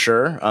for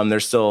sure.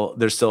 There's still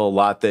a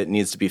lot that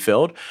needs to be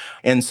filled.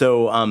 And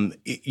so,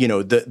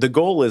 the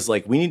goal is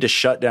we need to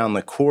shut down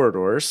the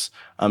corridors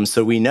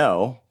so we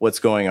know what's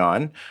going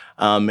on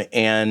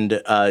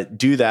and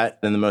do that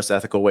in the most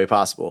ethical way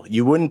possible.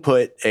 You wouldn't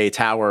put a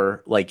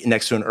tower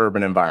next to an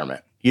urban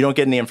environment. You don't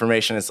get any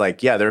information. It's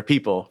like, yeah, there are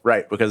people,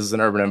 right? Because it's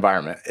an urban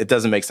environment. It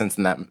doesn't make sense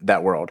in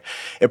that world.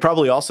 It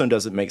probably also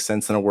doesn't make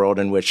sense in a world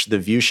in which the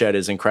view shed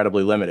is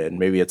incredibly limited.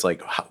 Maybe it's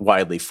like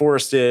widely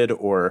forested,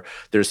 or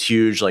there's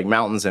huge like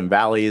mountains and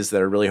valleys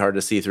that are really hard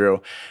to see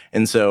through.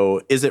 And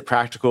so is it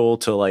practical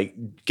to like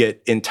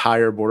get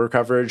entire border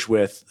coverage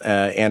with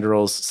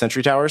Anduril's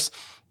Sentry Towers?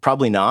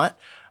 Probably not.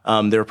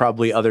 There are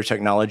probably other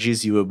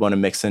technologies you would want to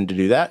mix in to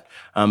do that.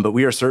 But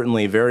we are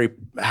certainly very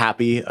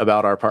happy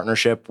about our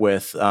partnership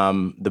with the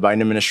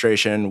Biden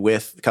administration,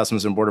 with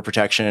Customs and Border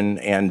Protection,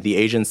 and the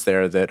agents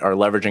there that are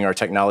leveraging our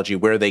technology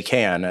where they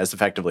can as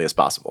effectively as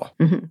possible.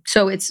 Mm-hmm.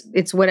 So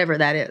it's whatever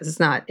that is. It's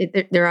not,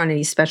 there aren't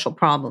any special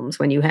problems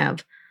when you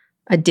have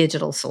a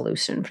digital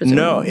solution,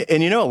 presumably. No.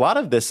 And a lot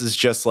of this is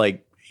just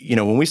like,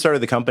 when we started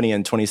the company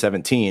in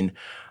 2017,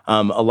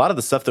 a lot of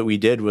the stuff that we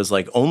did was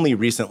like only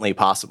recently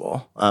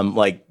possible,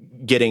 like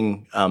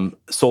getting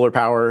solar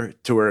power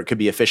to where it could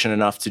be efficient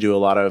enough to do a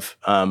lot of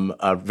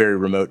very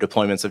remote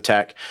deployments of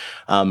tech.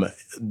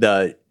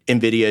 The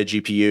NVIDIA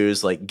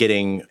GPUs, like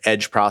getting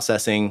edge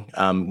processing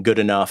good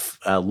enough,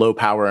 low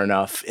power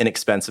enough,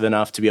 inexpensive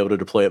enough to be able to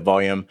deploy at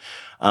volume.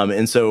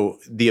 And so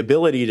the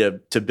ability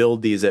to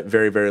build these at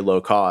very, very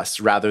low cost,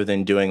 rather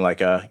than doing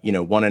like a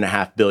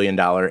 $1.5 billion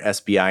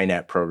SBI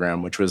net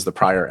program, which was the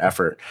prior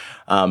effort,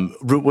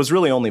 was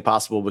really only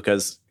possible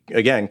because,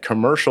 again,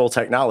 commercial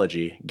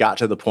technology got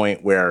to the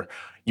point where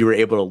you were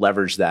able to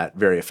leverage that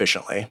very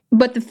efficiently.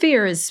 But the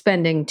fear is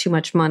spending too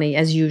much money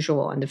as usual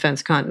on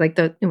defense like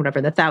the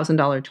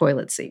 $1,000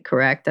 toilet seat,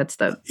 correct? That's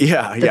the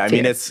yeah. Fear. I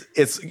mean, it's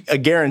a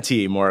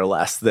guarantee, more or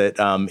less, that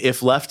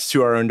if left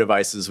to our own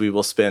devices, we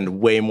will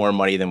spend way more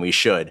money than we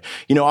should.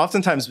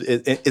 Oftentimes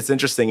it's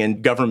interesting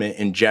in government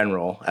in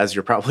general, as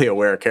you're probably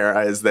aware,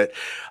 Kara, is that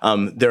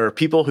there are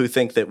people who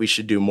think that we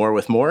should do more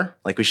with more,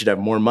 like we should have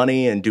more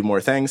money and do more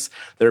things.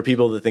 There are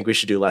people that think we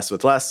should do less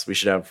with less. We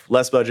should have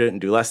less budget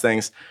and do less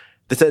things.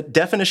 The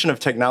definition of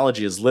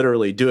technology is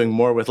literally doing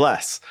more with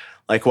less.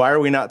 Like, why are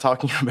we not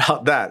talking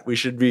about that? We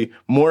should be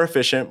more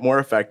efficient, more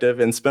effective,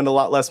 and spend a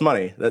lot less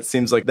money. That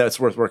seems like that's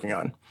worth working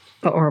on.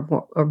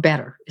 Or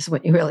better is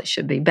what you really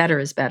should be. Better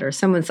is better.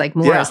 Someone's like,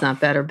 more is not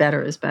better.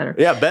 Better is better.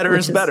 Yeah, better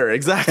is better.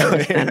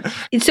 Exactly. Better.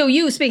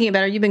 So speaking of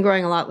better, you've been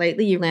growing a lot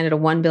lately. You landed a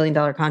 $1 billion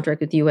contract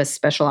with the U.S.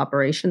 Special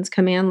Operations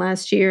Command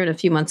last year. And a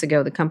few months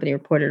ago, the company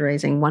reported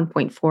raising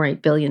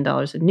 $1.48 billion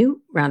of new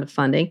round of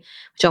funding,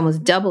 which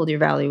almost doubled your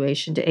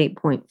valuation to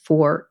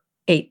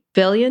 $8.48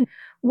 billion.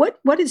 What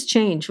has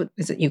changed?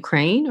 Is it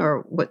Ukraine or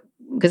what?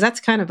 Because that's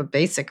kind of a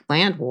basic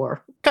land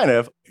war. Kind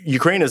of.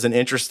 Ukraine is an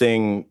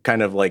interesting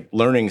kind of like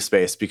learning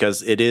space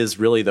because it is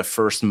really the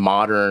first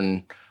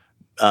modern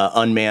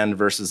unmanned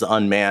versus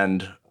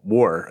unmanned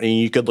war. I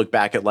mean, you could look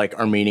back at like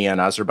Armenia and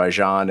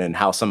Azerbaijan and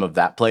how some of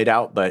that played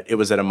out, but it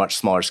was at a much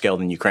smaller scale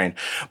than Ukraine.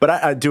 But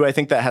I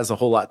think that has a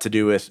whole lot to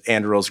do with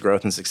Anduril's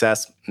growth and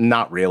success?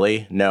 Not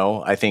really.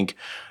 No, I think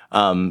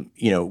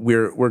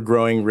we're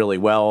growing really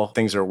well.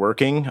 Things are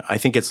working. I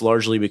think it's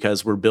largely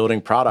because we're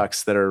building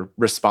products that are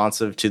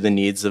responsive to the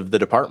needs of the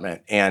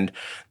department, and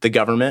the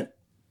government,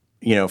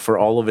 for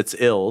all of its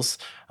ills,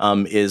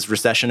 is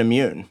recession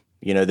immune.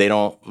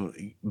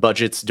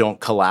 Budgets don't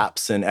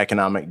collapse in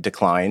economic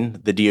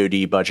decline. The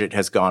DoD budget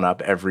has gone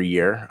up every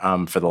year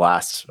for the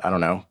last,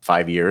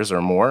 5 years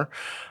or more.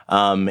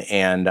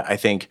 And I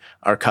think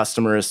our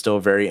customer is still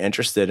very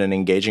interested in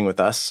engaging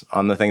with us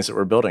on the things that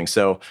we're building.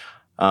 So,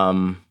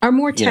 are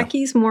more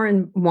techies more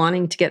in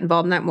wanting to get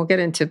involved in that? And we'll get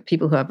into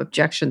people who have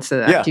objections to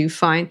that. Yeah. Do you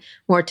find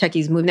more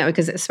techies moving that way?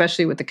 Because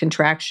especially with the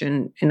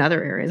contraction in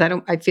other areas,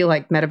 I feel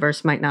like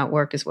metaverse might not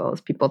work as well as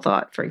people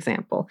thought. For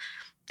example,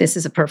 this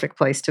is a perfect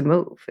place to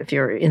move if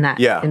you're in that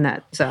in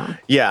that zone.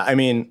 Yeah, I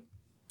mean,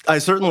 I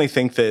certainly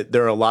think that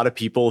there are a lot of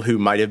people who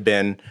might have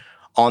been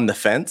on the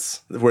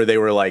fence where they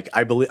were like,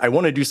 I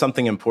want to do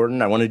something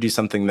important. I want to do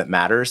something that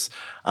matters.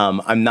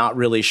 I'm not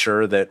really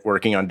sure that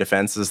working on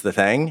defense is the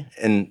thing.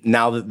 And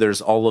now that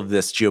there's all of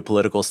this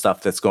geopolitical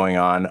stuff that's going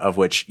on, of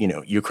which,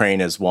 Ukraine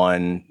is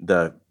one,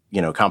 the,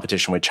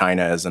 competition with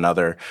China is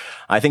another,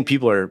 I think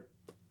people are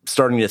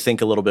starting to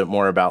think a little bit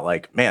more about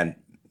like, man,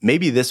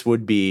 maybe this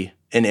would be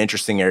an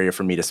interesting area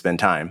for me to spend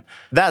time.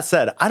 That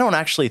said, I don't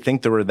actually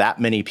think there were that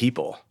many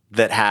people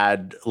that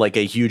had like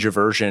a huge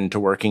aversion to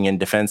working in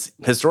defense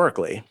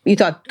historically. You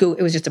thought Google,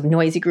 it was just a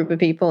noisy group of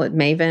people at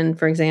Maven,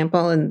 for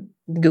example, and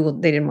Google,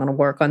 they didn't want to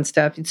work on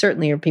stuff. It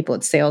certainly are people at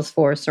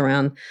Salesforce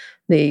around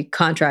the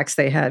contracts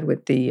they had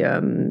with the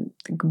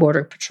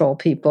Border Patrol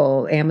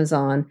people,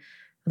 Amazon,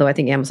 although I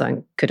think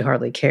Amazon could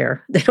hardly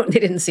care. They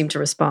didn't seem to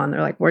respond. They're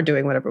like, we're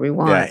doing whatever we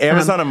want. Yeah,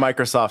 Amazon and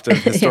Microsoft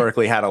have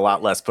historically had a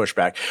lot less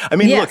pushback. I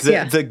mean,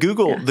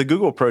 the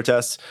Google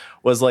protests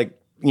was like,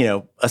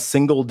 a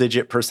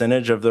single-digit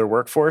percentage of their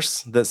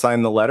workforce that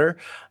signed the letter.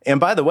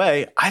 And by the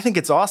way, I think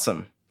it's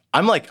awesome.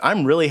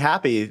 I'm really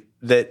happy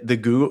that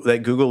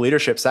Google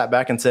leadership sat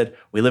back and said,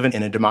 we live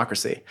in a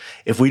democracy.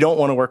 If we don't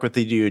want to work with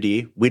the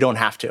DoD, we don't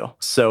have to.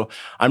 So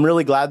I'm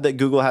really glad that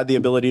Google had the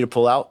ability to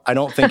pull out. I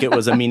don't think it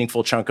was a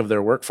meaningful chunk of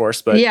their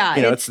workforce, but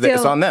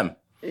it's on them.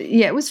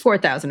 it was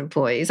 4,000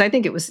 employees. I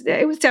think it was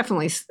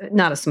definitely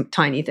not a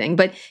tiny thing.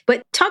 But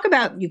talk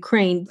about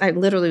Ukraine. I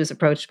literally was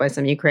approached by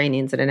some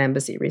Ukrainians at an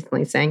embassy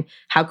recently saying,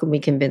 how can we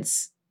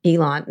convince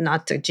Elon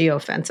not to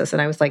geofence us?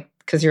 And I was like,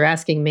 because you're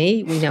asking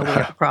me, we know we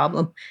have a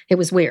problem. It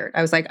was weird.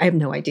 I was like, I have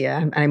no idea.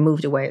 And I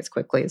moved away as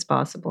quickly as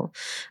possible.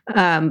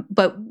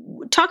 But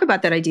talk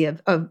about that idea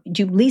of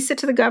do you lease it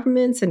to the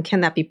governments, and can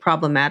that be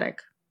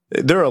problematic?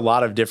 There are a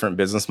lot of different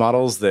business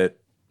models that,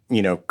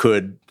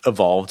 could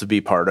evolve to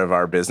be part of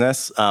our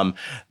business.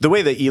 The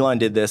way that Elon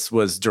did this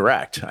was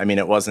direct. I mean,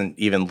 it wasn't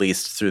even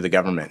leased through the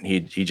government. He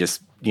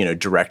just,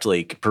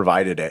 directly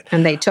provided it.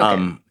 And they took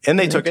it. And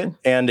they took it.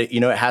 And, it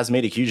has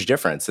made a huge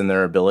difference in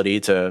their ability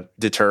to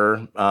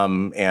deter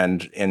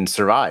and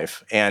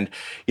survive. And,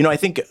 I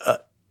think,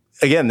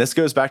 again, this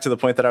goes back to the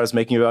point that I was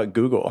making about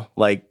Google.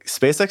 Like,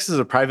 SpaceX is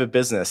a private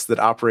business that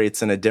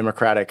operates in a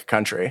democratic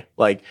country.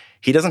 Like,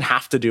 he doesn't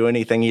have to do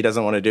anything he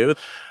doesn't want to do.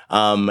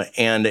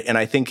 And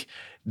I think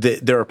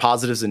that there are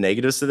positives and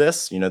negatives to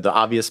this. The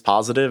obvious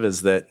positive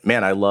is that,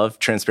 man, I love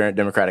transparent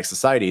democratic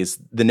societies.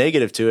 The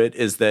negative to it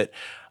is that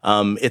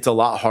it's a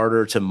lot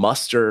harder to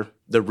muster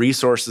the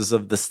resources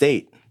of the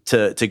state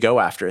to go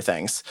after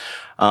things.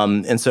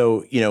 And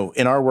so,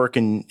 in our work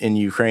in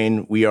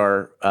Ukraine, we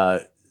are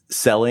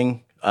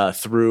selling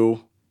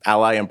through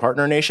ally and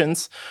partner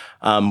nations,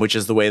 which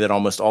is the way that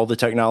almost all the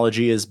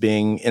technology is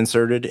being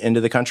inserted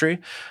into the country.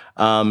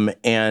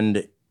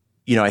 And,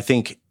 I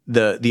think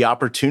the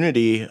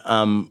opportunity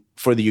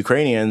for the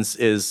Ukrainians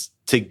is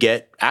to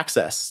get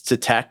access to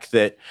tech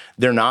that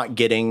they're not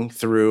getting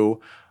through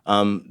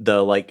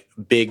the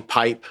big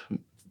pipe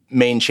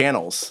main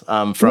channels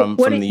from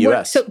the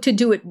U.S. So to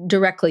do it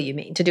directly, you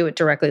mean? To do it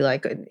directly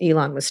like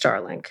Elon with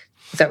Starlink?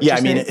 Is that what you're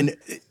saying?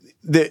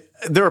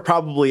 There are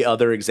probably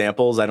other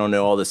examples. I don't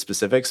know all the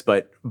specifics,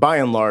 but by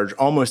and large,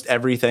 almost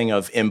everything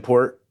of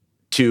import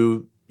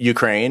to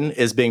Ukraine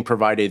is being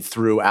provided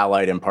through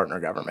allied and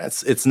partner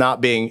governments. It's not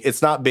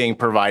being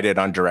provided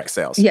on direct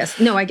sales. Yes,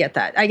 no, I get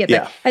that.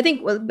 that. I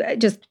think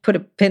just put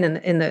a pin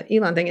in the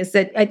Elon thing is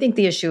that I think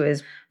the issue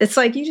is it's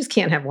like you just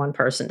can't have one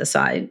person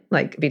decide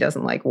like if he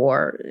doesn't like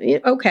war.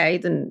 Okay,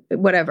 then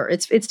whatever.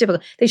 It's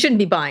difficult. They shouldn't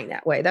be buying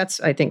that way.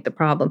 That's I think the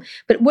problem.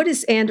 But what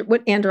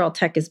Anduril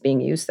tech is being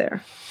used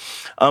there?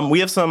 We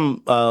have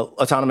some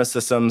autonomous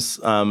systems,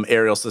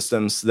 aerial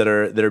systems that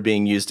are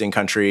being used in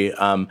country.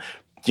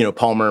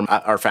 Palmer,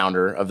 our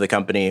founder of the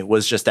company,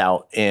 was just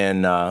out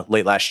in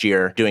late last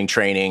year doing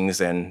trainings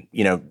and,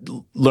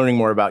 learning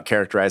more about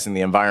characterizing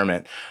the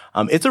environment.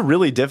 It's a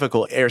really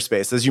difficult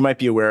airspace. As you might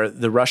be aware,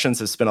 the Russians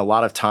have spent a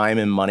lot of time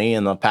and money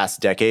in the past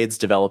decades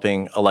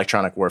developing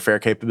electronic warfare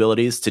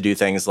capabilities to do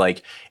things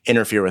like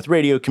interfere with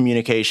radio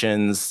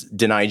communications,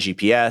 deny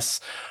GPS.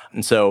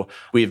 And so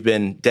we've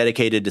been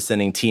dedicated to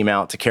sending team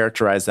out to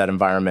characterize that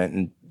environment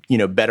and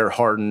better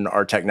harden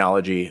our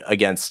technology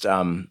against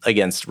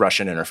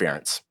Russian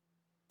interference.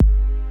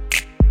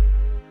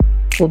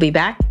 We'll be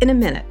back in a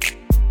minute.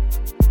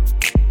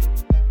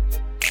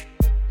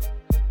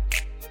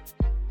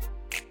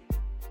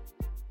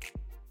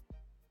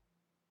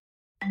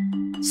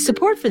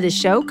 Support for this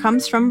show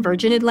comes from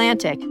Virgin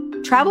Atlantic.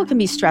 Travel can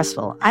be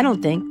stressful. I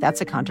don't think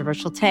that's a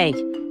controversial take.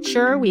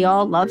 Sure, we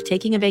all love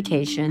taking a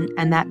vacation,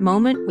 and that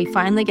moment we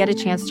finally get a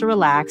chance to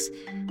relax,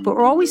 but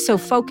we're always so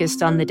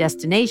focused on the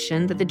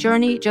destination that the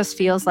journey just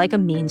feels like a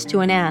means to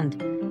an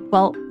end.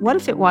 Well, what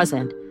if it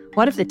wasn't?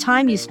 What if the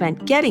time you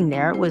spent getting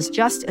there was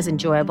just as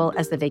enjoyable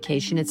as the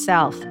vacation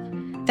itself?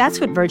 That's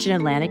what Virgin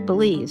Atlantic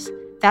believes.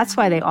 That's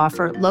why they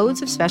offer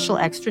loads of special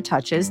extra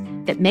touches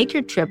that make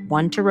your trip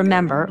one to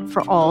remember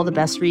for all the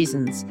best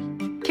reasons.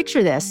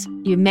 Picture this.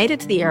 You've made it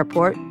to the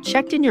airport,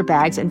 checked in your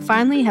bags, and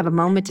finally have a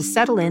moment to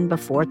settle in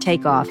before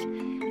takeoff.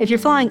 If you're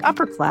flying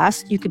upper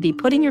class, you could be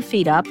putting your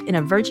feet up in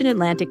a Virgin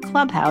Atlantic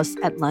clubhouse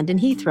at London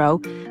Heathrow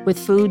with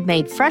food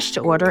made fresh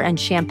to order and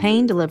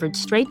champagne delivered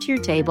straight to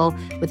your table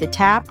with a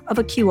tap of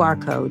a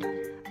QR code.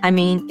 I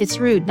mean, it's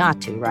rude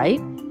not to, right?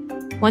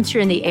 Once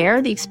you're in the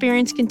air, the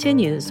experience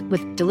continues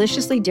with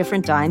deliciously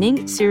different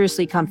dining,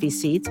 seriously comfy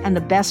seats, and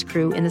the best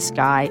crew in the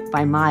sky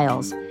by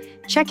miles.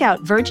 Check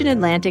out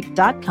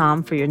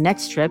virginatlantic.com for your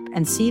next trip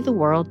and see the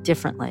world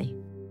differently.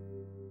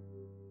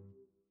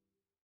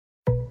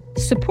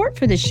 Support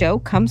for this show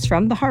comes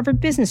from the Harvard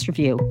Business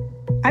Review.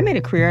 I made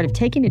a career out of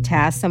taking to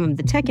task some of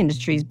the tech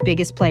industry's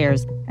biggest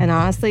players. And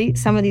honestly,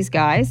 some of these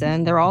guys,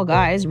 and they're all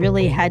guys,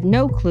 really had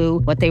no clue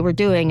what they were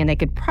doing, and they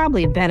could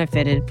probably have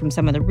benefited from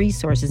some of the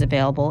resources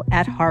available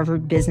at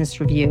Harvard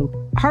Business Review.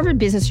 Harvard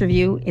Business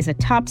Review is a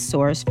top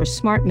source for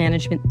smart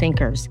management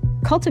thinkers.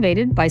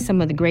 Cultivated by some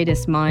of the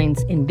greatest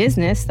minds in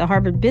business, the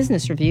Harvard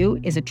Business Review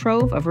is a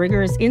trove of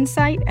rigorous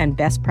insight and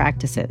best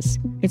practices.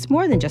 It's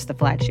more than just a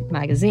flagship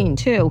magazine,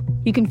 too.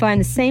 You can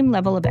find the same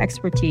level of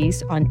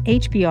expertise on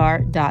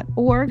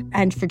hbr.org,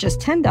 and for just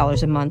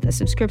 $10 a month, a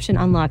subscription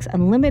unlocks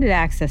unlimited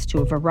access to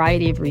a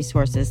variety of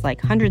resources like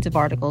hundreds of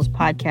articles,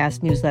 podcasts,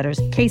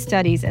 newsletters, case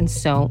studies, and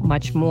so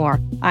much more.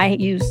 I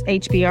use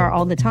HBR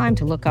all the time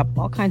to look up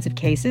all kinds of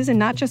cases, and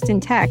not just in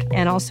tech,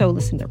 and also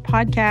listen to their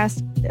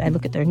podcasts. I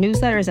look at their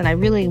newsletters, and I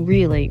really,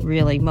 really,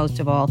 really, most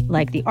of all,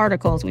 like the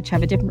articles, which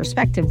have a different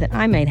perspective that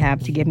I might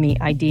have to give me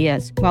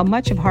ideas. While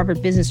much of Harvard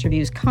Business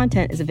Review's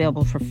content is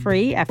available for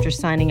free after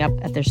signing up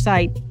at their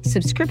site,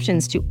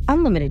 subscriptions to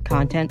unlimited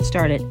content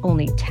start at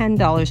only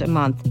 $10 a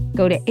month.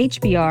 Go to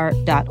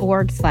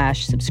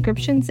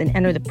hbr.org/subscriptions and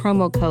enter the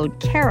promo code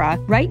KARA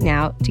right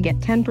now to get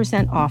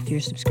 10% off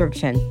your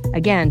subscription.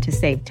 Again, to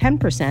save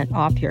 10%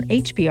 off your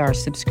HBR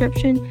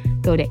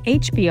subscription, go to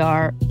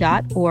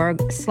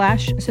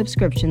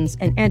hbr.org/subscriptions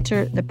and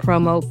enter the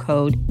promo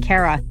code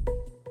KARA.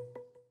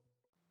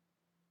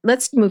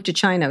 Let's move to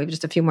China. We have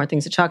just a few more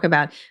things to talk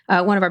about.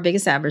 One of our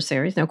biggest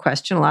adversaries, no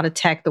question. A lot of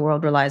tech the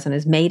world relies on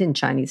is made in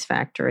Chinese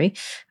factory.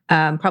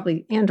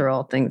 Probably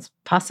Anduril things,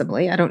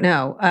 possibly. I don't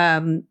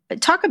know.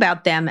 Talk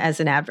about them as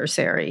an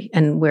adversary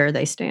and where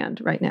they stand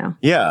right now.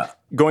 Yeah.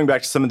 Going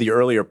back to some of the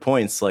earlier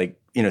points, like,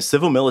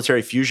 civil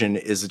military fusion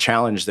is a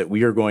challenge that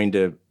we are going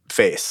to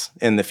face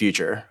in the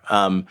future.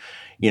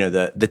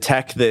 The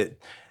tech that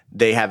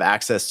they have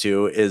access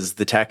to is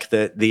the tech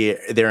that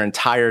their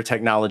entire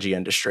technology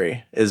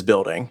industry is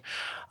building.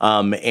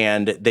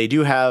 And they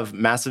do have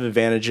massive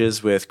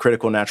advantages with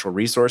critical natural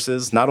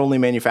resources, not only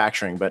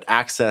manufacturing, but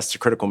access to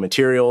critical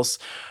materials,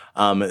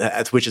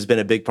 which has been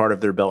a big part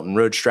of their Belt and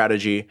Road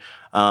strategy.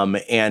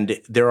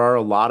 And there are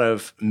a lot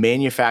of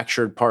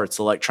manufactured parts,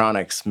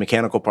 electronics,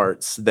 mechanical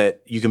parts that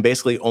you can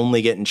basically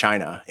only get in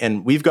China.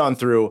 And we've gone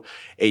through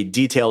a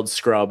detailed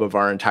scrub of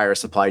our entire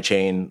supply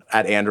chain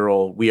at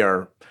Anduril. We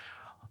are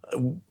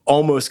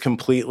almost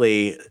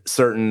completely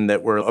certain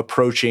that we're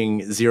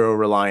approaching zero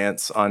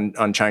reliance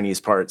on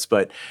Chinese parts.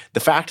 But the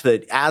fact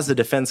that as a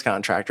defense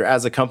contractor,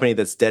 as a company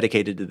that's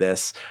dedicated to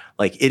this,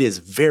 like, it is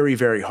very,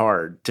 very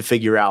hard to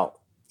figure out,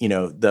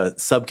 the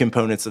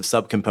subcomponents of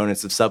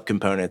subcomponents of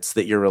subcomponents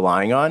that you're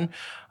relying on,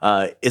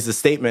 is a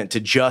statement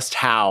to just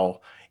how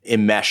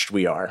enmeshed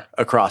we are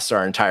across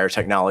our entire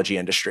technology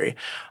industry.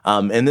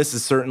 And this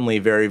is certainly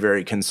very,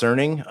 very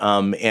concerning.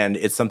 And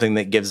it's something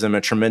that gives them a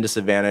tremendous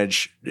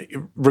advantage,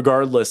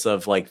 regardless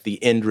of like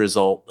the end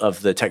result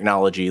of the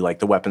technology, like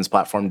the weapons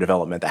platform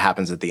development that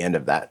happens at the end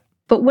of that.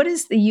 But what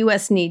does the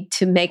U.S. need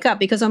to make up?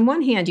 Because on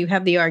one hand, you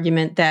have the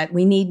argument that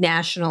we need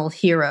national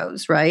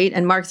heroes, right?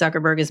 And Mark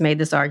Zuckerberg has made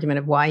this argument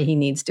of why he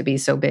needs to be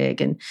so big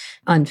and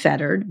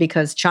unfettered,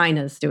 because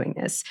China's doing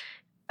this.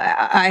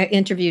 I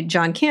interviewed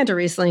John Cantor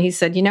recently. He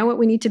said, you know what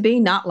we need to be?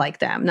 Not like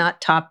them, not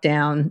top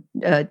down,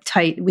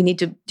 tight. We need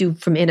to do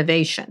from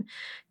innovation.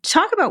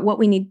 Talk about what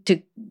we need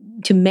to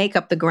make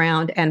up the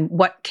ground and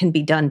what can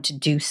be done to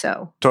do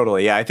so.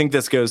 Totally. Yeah. I think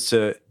this goes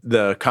to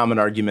the common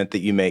argument that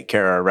you make,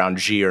 Kara, around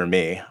Xi or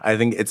me. I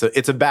think it's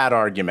a bad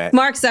argument.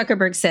 Mark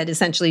Zuckerberg said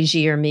essentially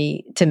Xi or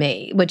me to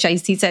me, which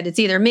he said it's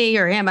either me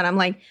or him. And I'm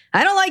like,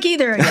 I don't like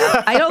either of you.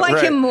 I don't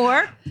like him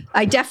more.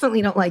 I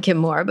definitely don't like him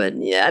more. But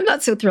yeah, I'm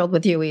not so thrilled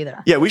with you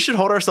either. Yeah, we should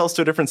hold ourselves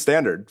to a different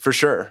standard for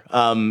sure.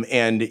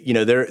 And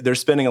they're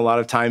spending a lot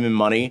of time and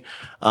money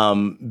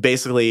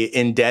basically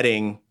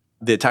indebting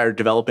the entire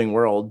developing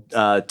world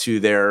to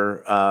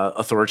their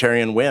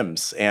authoritarian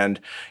whims. And,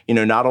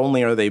 not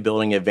only are they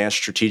building advanced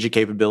strategic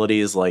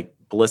capabilities like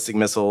ballistic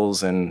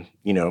missiles and,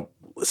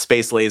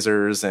 space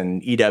lasers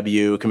and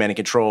EW, command and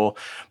control,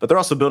 but they're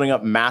also building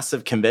up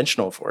massive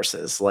conventional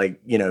forces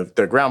like,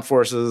 their ground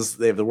forces.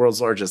 They have the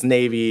world's largest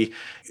Navy,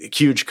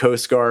 huge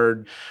Coast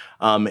Guard.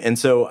 And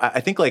so I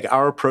think like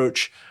our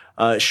approach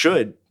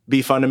should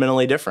be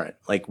fundamentally different.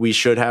 Like, we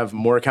should have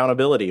more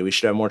accountability. We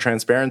should have more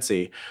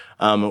transparency.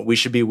 We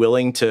should be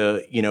willing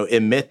to,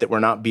 admit that we're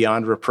not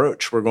beyond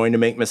reproach. We're going to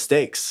make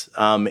mistakes.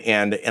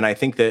 And I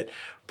think that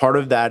part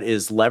of that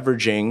is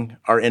leveraging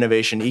our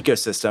innovation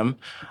ecosystem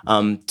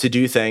to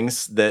do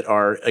things that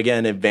are,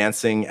 again,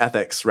 advancing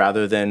ethics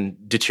rather than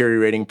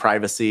deteriorating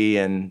privacy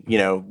and,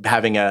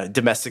 having a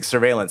domestic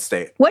surveillance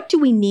state. What do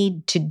we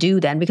need to do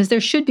then? Because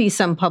there should be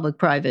some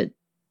public-private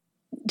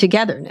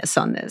togetherness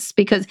on this,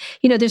 because,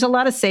 there's a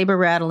lot of saber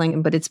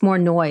rattling, but it's more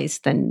noise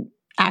than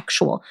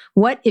actual.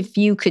 What if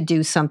you could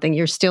do something?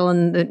 You're still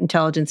in the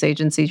intelligence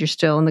agencies, you're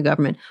still in the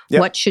government. Yep.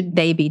 What should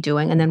they be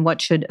doing? And then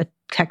what should a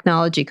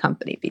technology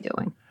company be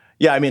doing?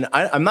 Yeah, I mean,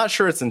 I'm not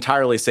sure it's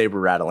entirely saber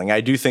rattling. I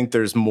do think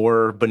there's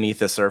more beneath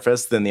the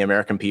surface than the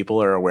American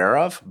people are aware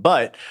of.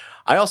 But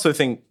I also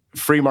think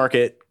free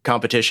market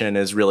competition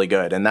is really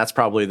good. And that's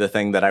probably the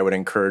thing that I would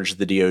encourage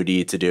the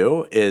DoD to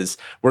do is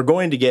we're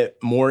going to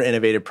get more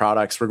innovative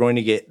products. We're going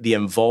to get the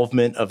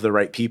involvement of the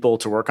right people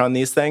to work on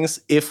these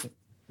things if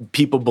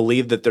people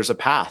believe that there's a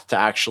path to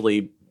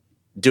actually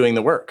doing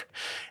the work.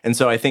 And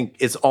so I think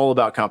it's all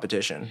about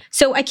competition.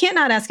 So I can't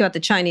not ask about the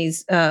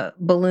Chinese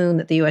balloon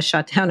that the U.S.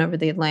 shot down over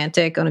the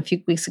Atlantic on a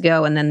few weeks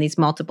ago, and then these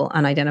multiple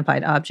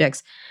unidentified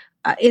objects.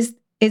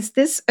 Is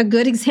this a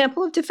good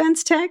example of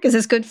defense tech? Is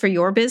this good for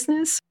your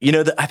business?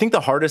 I think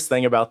the hardest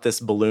thing about this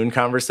balloon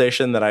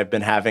conversation that I've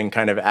been having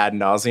kind of ad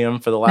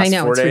nauseum for the last 4 days.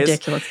 I know, it's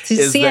ridiculous.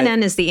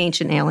 CNN is the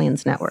ancient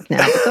aliens network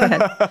now. Go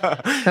ahead.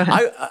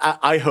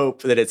 I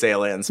hope that it's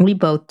aliens. We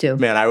both do.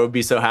 Man, I would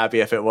be so happy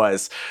if it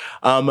was.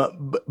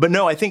 But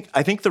no, I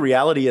think the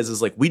reality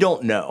is like we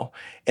don't know.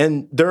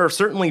 And there are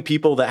certainly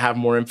people that have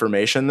more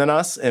information than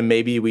us, and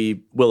maybe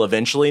we will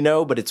eventually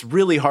know, but it's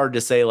really hard to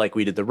say like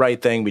we did the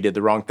right thing, we did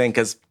the wrong thing,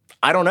 because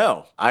I don't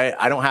know.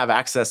 I don't have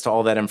access to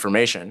all that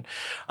information.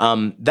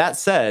 That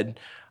said,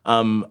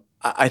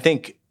 I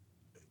think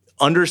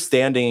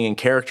understanding and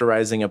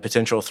characterizing a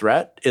potential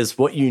threat is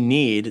what you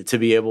need to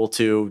be able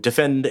to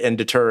defend and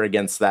deter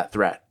against that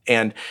threat.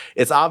 And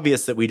it's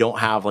obvious that we don't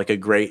have like a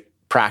great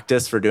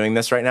practice for doing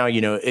this right now.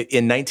 In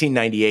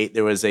 1998,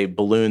 there was a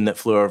balloon that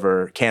flew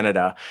over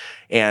Canada,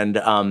 and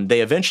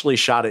they eventually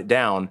shot it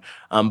down.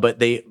 But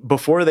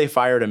before they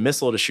fired a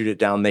missile to shoot it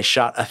down, they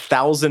shot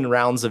 1,000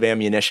 rounds of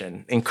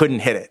ammunition and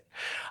couldn't hit it.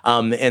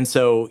 And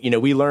so,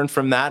 we learned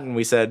from that, and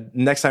we said,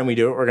 next time we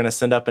do it, we're going to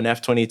send up an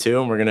F-22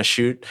 and we're going to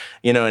shoot,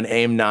 an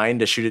AIM-9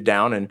 to shoot it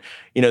down. And,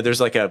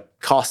 there's like a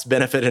cost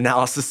benefit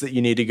analysis that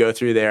you need to go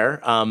through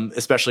there,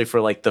 especially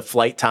for like the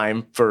flight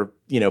time for,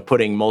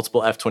 putting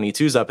multiple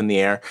F-22s up in the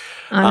air.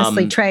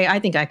 Honestly, Trey, I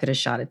think I could have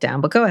shot it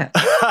down, but go ahead.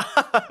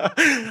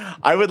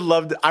 I would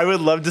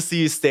love to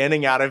see you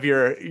standing out of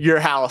your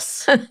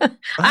house.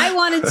 I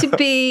wanted to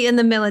be in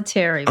the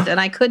military, and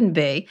I couldn't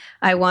be.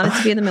 I wanted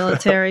to be in the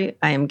military.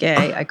 I am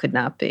gay. I could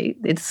not be.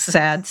 It's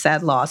a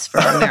sad loss for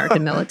our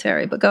American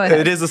military, but go ahead.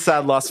 It is a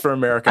sad loss for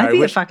America. I'd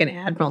be a fucking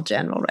admiral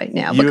general right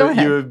now, but go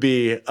ahead. You would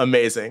be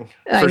amazing,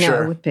 I know,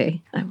 sure. I would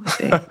be.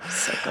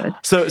 So good.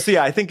 So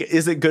yeah, I think,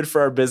 is it good for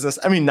our business?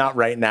 I mean, not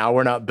right now.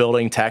 We're not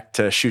building tech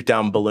to shoot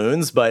down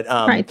balloons, but...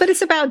 right, but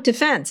it's about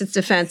defense. It's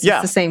defense. Yeah.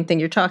 It's the same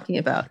thing you're talking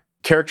about.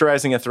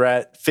 Characterizing a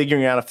threat,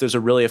 figuring out if there's a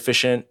really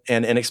efficient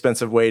and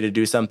inexpensive way to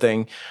do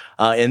something,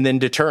 and then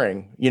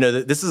deterring.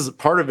 This is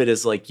part of it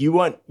is like you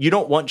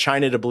don't want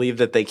China to believe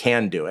that they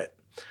can do it.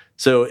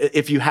 So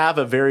if you have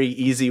a very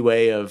easy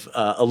way of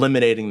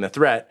eliminating the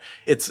threat,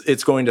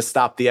 it's going to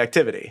stop the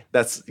activity.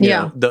 That's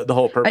the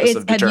whole purpose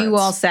of deterrence. Have you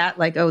all sat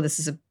like, oh, this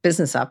is a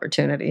business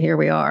opportunity. Here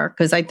we are.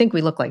 Because I think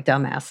we look like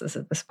dumbasses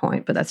at this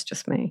point, but that's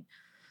just me.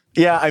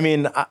 Yeah, I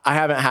mean, I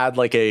haven't had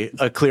like a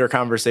clear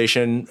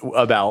conversation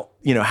about,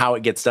 how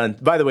it gets done.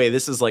 By the way,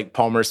 this is like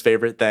Palmer's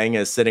favorite thing,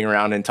 is sitting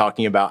around and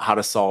talking about how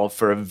to solve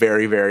for a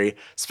very, very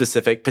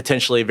specific,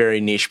 potentially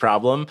very niche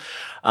problem.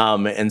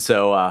 And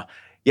so,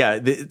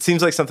 it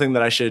seems like something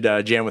that I should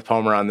jam with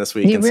Palmer on this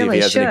week and see if he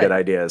has any good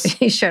ideas.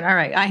 You should. All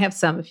right. I have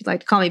some if you'd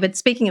like to call me. But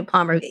speaking of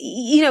Palmer,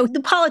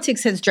 the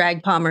politics has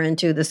dragged Palmer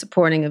into the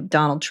supporting of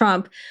Donald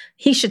Trump.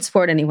 He should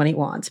support anyone he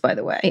wants, by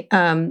the way.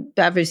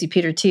 Obviously,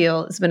 Peter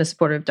Thiel has been a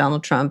supporter of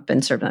Donald Trump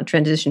and served on a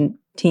transition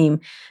team,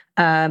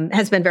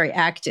 has been very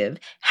active.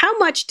 How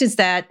much does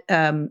that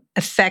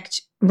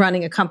affect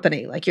running a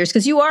company like yours?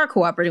 Because you are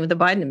cooperating with the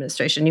Biden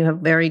administration. You have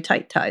very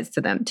tight ties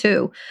to them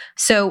too.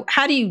 So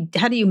how do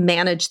you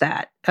manage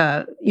that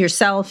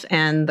yourself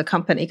and the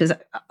company? Because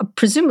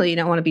presumably you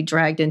don't want to be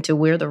dragged into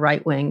we're the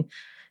right-wing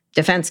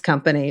defense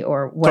company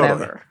or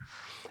whatever. Totally.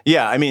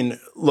 Yeah, I mean,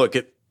 look,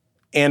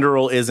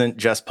 Anduril isn't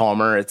just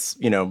Palmer. It's,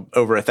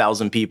 over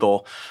 1,000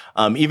 people.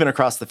 Even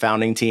across the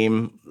founding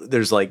team,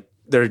 there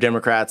are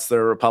Democrats,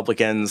 there are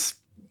Republicans.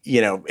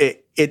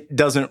 It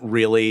doesn't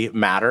really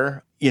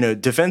matter.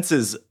 Defense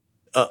is,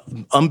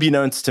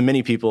 unbeknownst to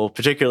many people,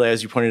 particularly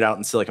as you pointed out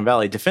in Silicon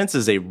Valley, defense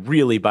is a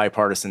really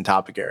bipartisan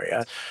topic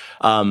area.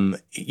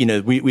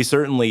 We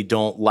certainly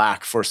don't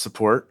lack for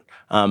support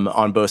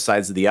on both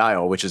sides of the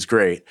aisle, which is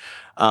great.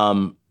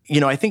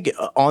 I think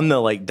on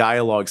the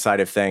dialogue side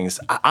of things,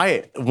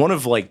 one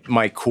of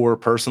my core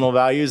personal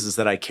values is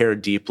that I care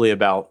deeply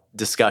about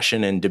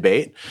discussion and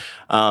debate.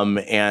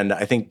 And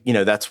I think,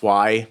 that's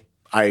why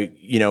I,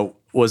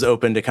 was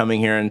open to coming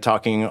here and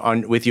talking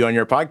with you on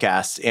your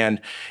podcast. And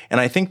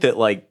I think that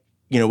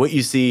what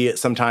you see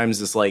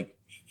sometimes is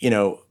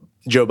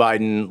Joe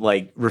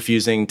Biden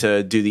refusing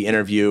to do the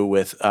interview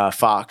with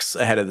Fox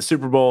ahead of the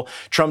Super Bowl.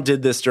 Trump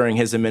did this during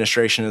his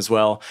administration as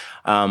well.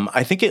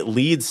 I think it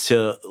leads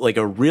to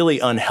a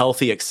really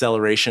unhealthy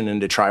acceleration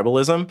into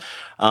tribalism.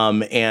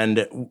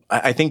 And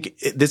I think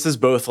this is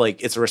both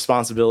it's a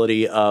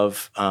responsibility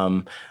of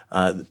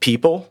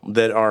people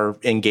that are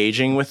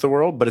engaging with the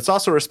world, but it's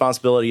also a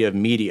responsibility of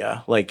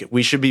media.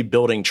 We should be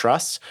building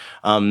trust,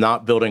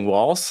 not building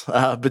walls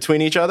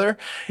between each other.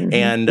 Mm-hmm.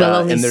 And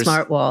only and there's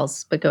smart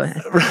walls, but go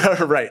ahead.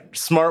 Right.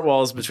 Smart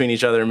walls between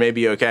each other may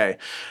be okay.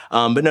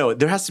 But no,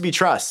 there has to be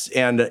trust.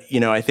 And,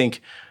 I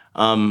think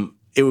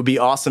it would be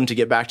awesome to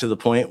get back to the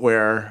point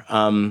where,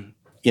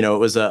 it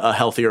was a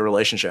healthier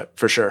relationship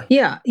for sure.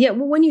 Yeah. Yeah.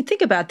 Well, when you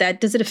think about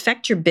that, does it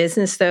affect your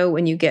business though,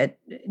 when you get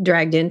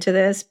dragged into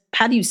this?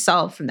 how do you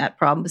solve from that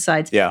problem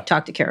besides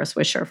talk to Kara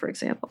Swisher, for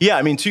example? Yeah,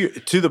 I mean, to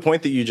the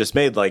point that you just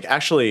made, like,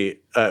 actually,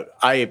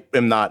 I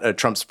am not a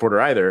Trump supporter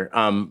either,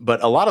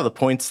 but a lot of the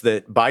points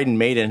that Biden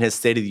made in his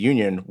State of the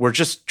Union were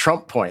just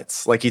Trump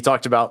points. Like, he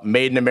talked about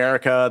Made in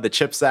America, the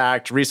CHIPS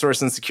Act,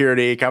 resource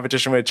insecurity,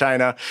 competition with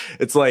China.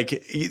 It's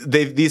like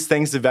these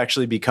things have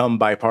actually become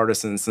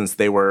bipartisan since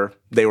they were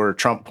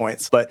Trump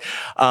points. But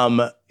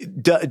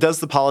does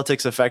the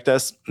politics affect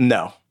us?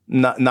 No.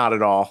 Not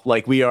at all.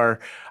 Like, I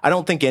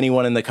don't think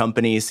anyone in the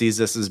company sees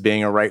this as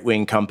being a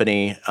right-wing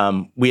company.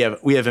 We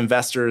have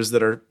investors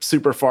that are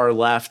super far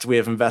left. We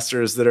have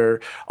investors that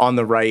are on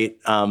the right.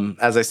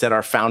 As I said,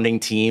 our founding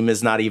team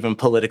is not even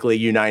politically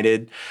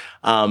united.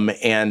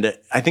 And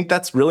I think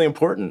that's really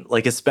important,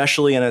 like,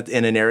 especially in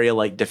an area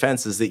like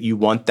defense, is that you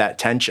want that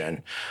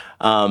tension.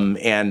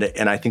 And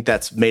I think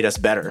that's made us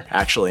better,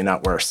 actually,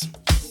 not worse.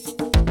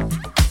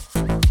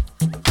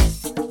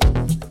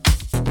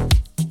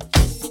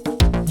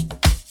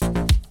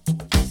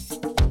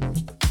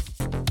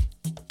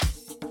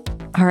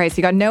 All right, so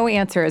you got no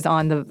answers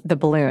on the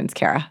balloons,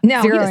 Kara.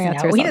 No, Zero he doesn't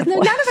answers. know. He doesn't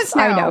know. None of us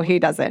know. I know he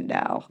doesn't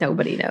know.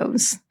 Nobody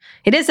knows.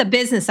 It is a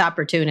business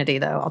opportunity,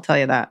 though. I'll tell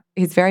you that.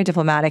 He's very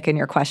diplomatic in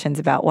your questions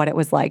about what it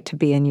was like to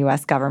be in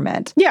U.S.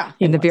 government. Yeah,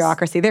 in the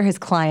bureaucracy. They're his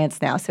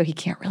clients now, so he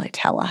can't really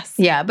tell us.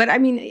 Yeah, but I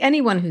mean,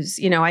 anyone who's,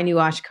 I knew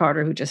Ash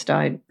Carter, who just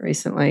died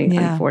recently,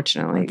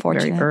 unfortunately,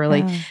 very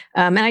early. Yeah.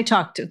 And I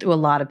talked to a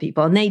lot of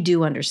people, and they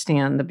do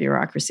understand the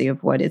bureaucracy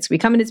of what it's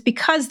become. And it's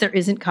because there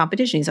isn't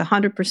competition. He's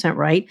 100%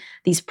 right.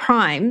 These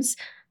primes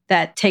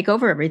that take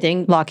over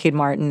everything. Lockheed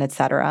Martin, et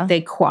cetera. They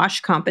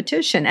quash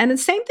competition. And the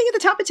same thing at the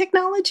top of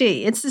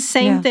technology. It's the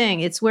same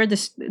thing. It's where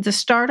the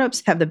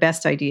startups have the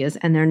best ideas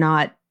and they're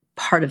not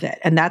part of it.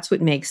 And that's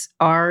what makes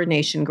our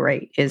nation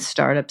great, is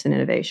startups and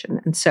innovation.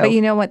 And so, but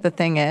you know what the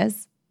thing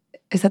is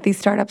that these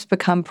startups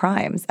become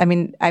primes. I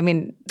mean,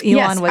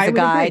 Elon was a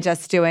guy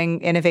just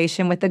doing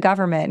innovation with the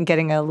government and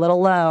getting a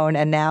little loan,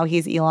 and now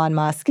he's Elon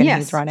Musk and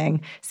he's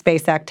running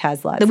SpaceX,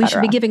 Tesla, et cetera. We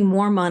should be giving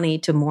more money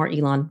to more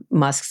Elon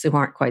Musks who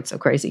aren't quite so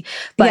crazy.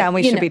 But, and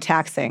we should be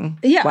taxing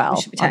on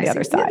the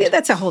other side.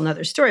 That's a whole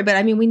other story. But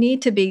I mean, we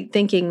need to be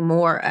thinking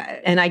more,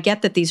 and I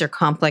get that these are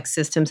complex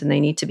systems and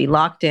they need to be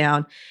locked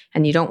down,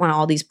 and you don't want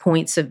all these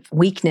points of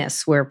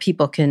weakness where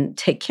people can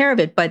take care of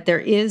it. But there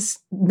is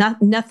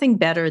nothing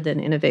better than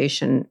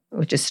innovation,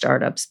 which is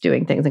startups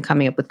doing things and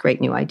coming up with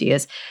great new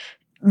ideas.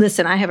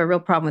 Listen, I have a real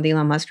problem with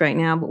Elon Musk right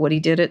now, but what he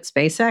did at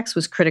SpaceX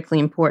was critically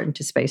important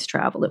to space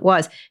travel. It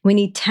was. We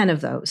need 10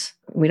 of those.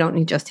 We don't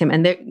need just him.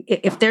 And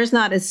if there's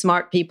not as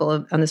smart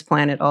people on this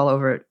planet all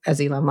over as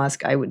Elon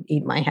Musk, I would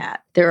eat my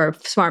hat. There are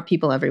smart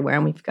people everywhere,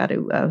 and we've got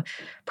to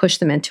push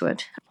them into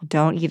it.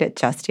 Don't eat it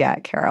just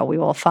yet, Carol. We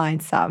will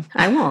find some.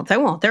 I won't.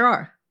 There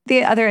are.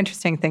 The other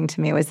interesting thing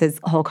to me was his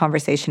whole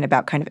conversation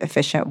about kind of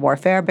efficient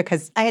warfare,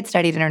 because I had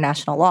studied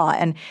international law,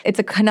 and it's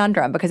a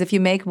conundrum, because if you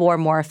make war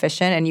more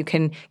efficient and you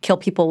can kill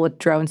people with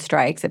drone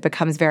strikes, it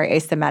becomes very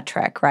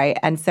asymmetric, right?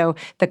 And so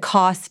the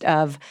cost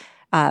of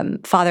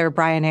Father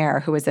Brian Eyre,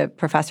 who was a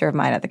professor of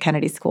mine at the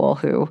Kennedy School,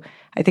 who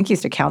I think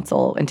used to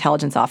counsel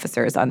intelligence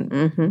officers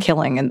on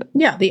killing and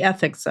the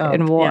ethics of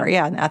in war,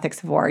 and the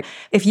ethics of war.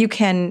 If you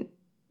can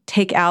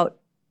take out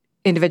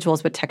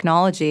individuals with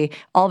technology,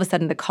 all of a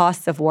sudden the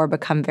costs of war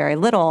become very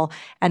little,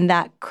 and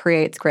that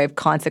creates grave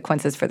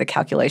consequences for the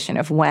calculation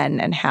of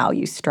when and how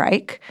you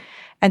strike.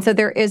 And so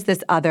there is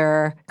this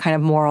other kind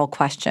of moral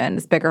question,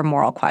 this bigger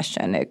moral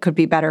question. It could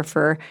be better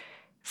for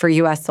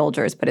U.S.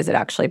 soldiers, but is it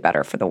actually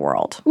better for the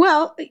world?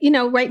 Well,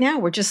 right now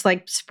we're just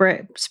like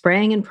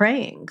spraying and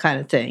praying kind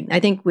of thing. I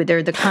think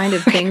they're the kind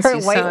of things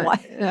you saw.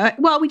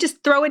 Well, we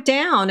just throw it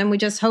down and we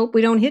just hope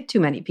we don't hit too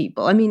many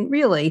people. I mean,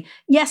 really,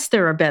 yes,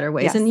 there are better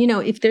ways. Yes. And,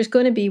 if there's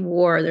going to be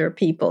war, there are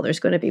people, there's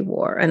going to be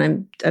war.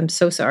 And I'm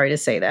so sorry to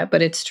say that,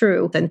 but it's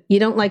true. And you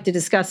don't like to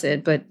discuss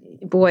it, but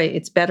boy,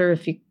 it's better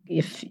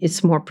if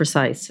it's more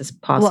precise as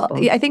possible.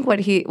 Well, I think what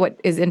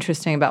is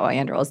interesting about what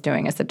Anduril is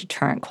doing is the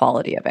deterrent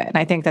quality of it. And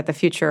I think that the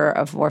future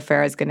of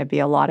warfare is going to be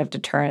a lot of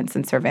deterrence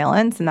and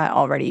surveillance, and that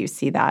already you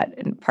see that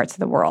in parts of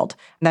the world.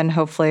 And then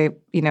hopefully,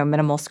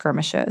 minimal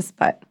skirmishes,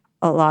 but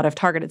a lot of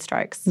targeted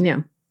strikes.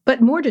 Yeah. But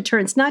more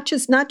deterrence, not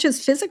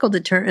just physical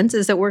deterrence,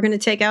 is that we're going to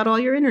take out all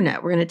your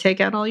internet. We're going to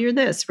take out all your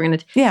this. We're going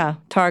to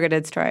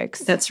targeted strikes.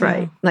 That's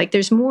right. Like,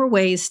 there's more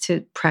ways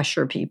to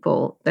pressure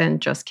people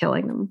than just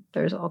killing them.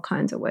 There's all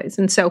kinds of ways,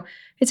 and so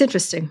it's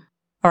interesting.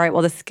 All right.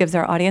 Well, this gives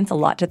our audience a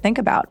lot to think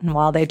about. And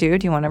while they do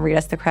you want to read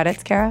us the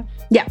credits, Kara?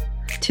 Yeah.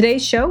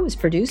 Today's show was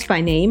produced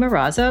by Naima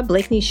Raza,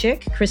 Blakeney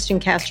Schick, Christian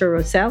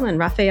Castro-Rosell, and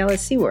Rafaela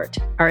Seward.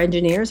 Our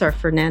engineers are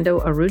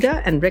Fernando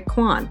Arruda and Rick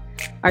Kwan.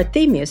 Our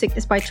theme music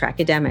is by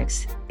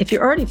Trackademics. If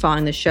you're already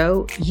following the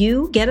show,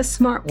 you get a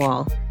smart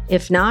wall.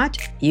 If not,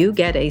 you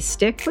get a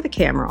stick with a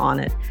camera on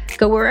it.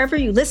 Go wherever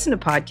you listen to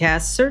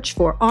podcasts, search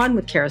for On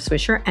with Kara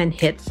Swisher, and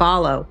hit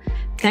follow.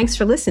 Thanks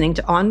for listening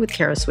to On with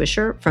Kara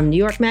Swisher from New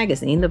York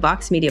Magazine, the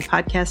Vox Media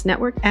Podcast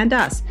Network, and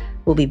us.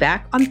 We'll be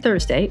back on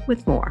Thursday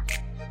with more.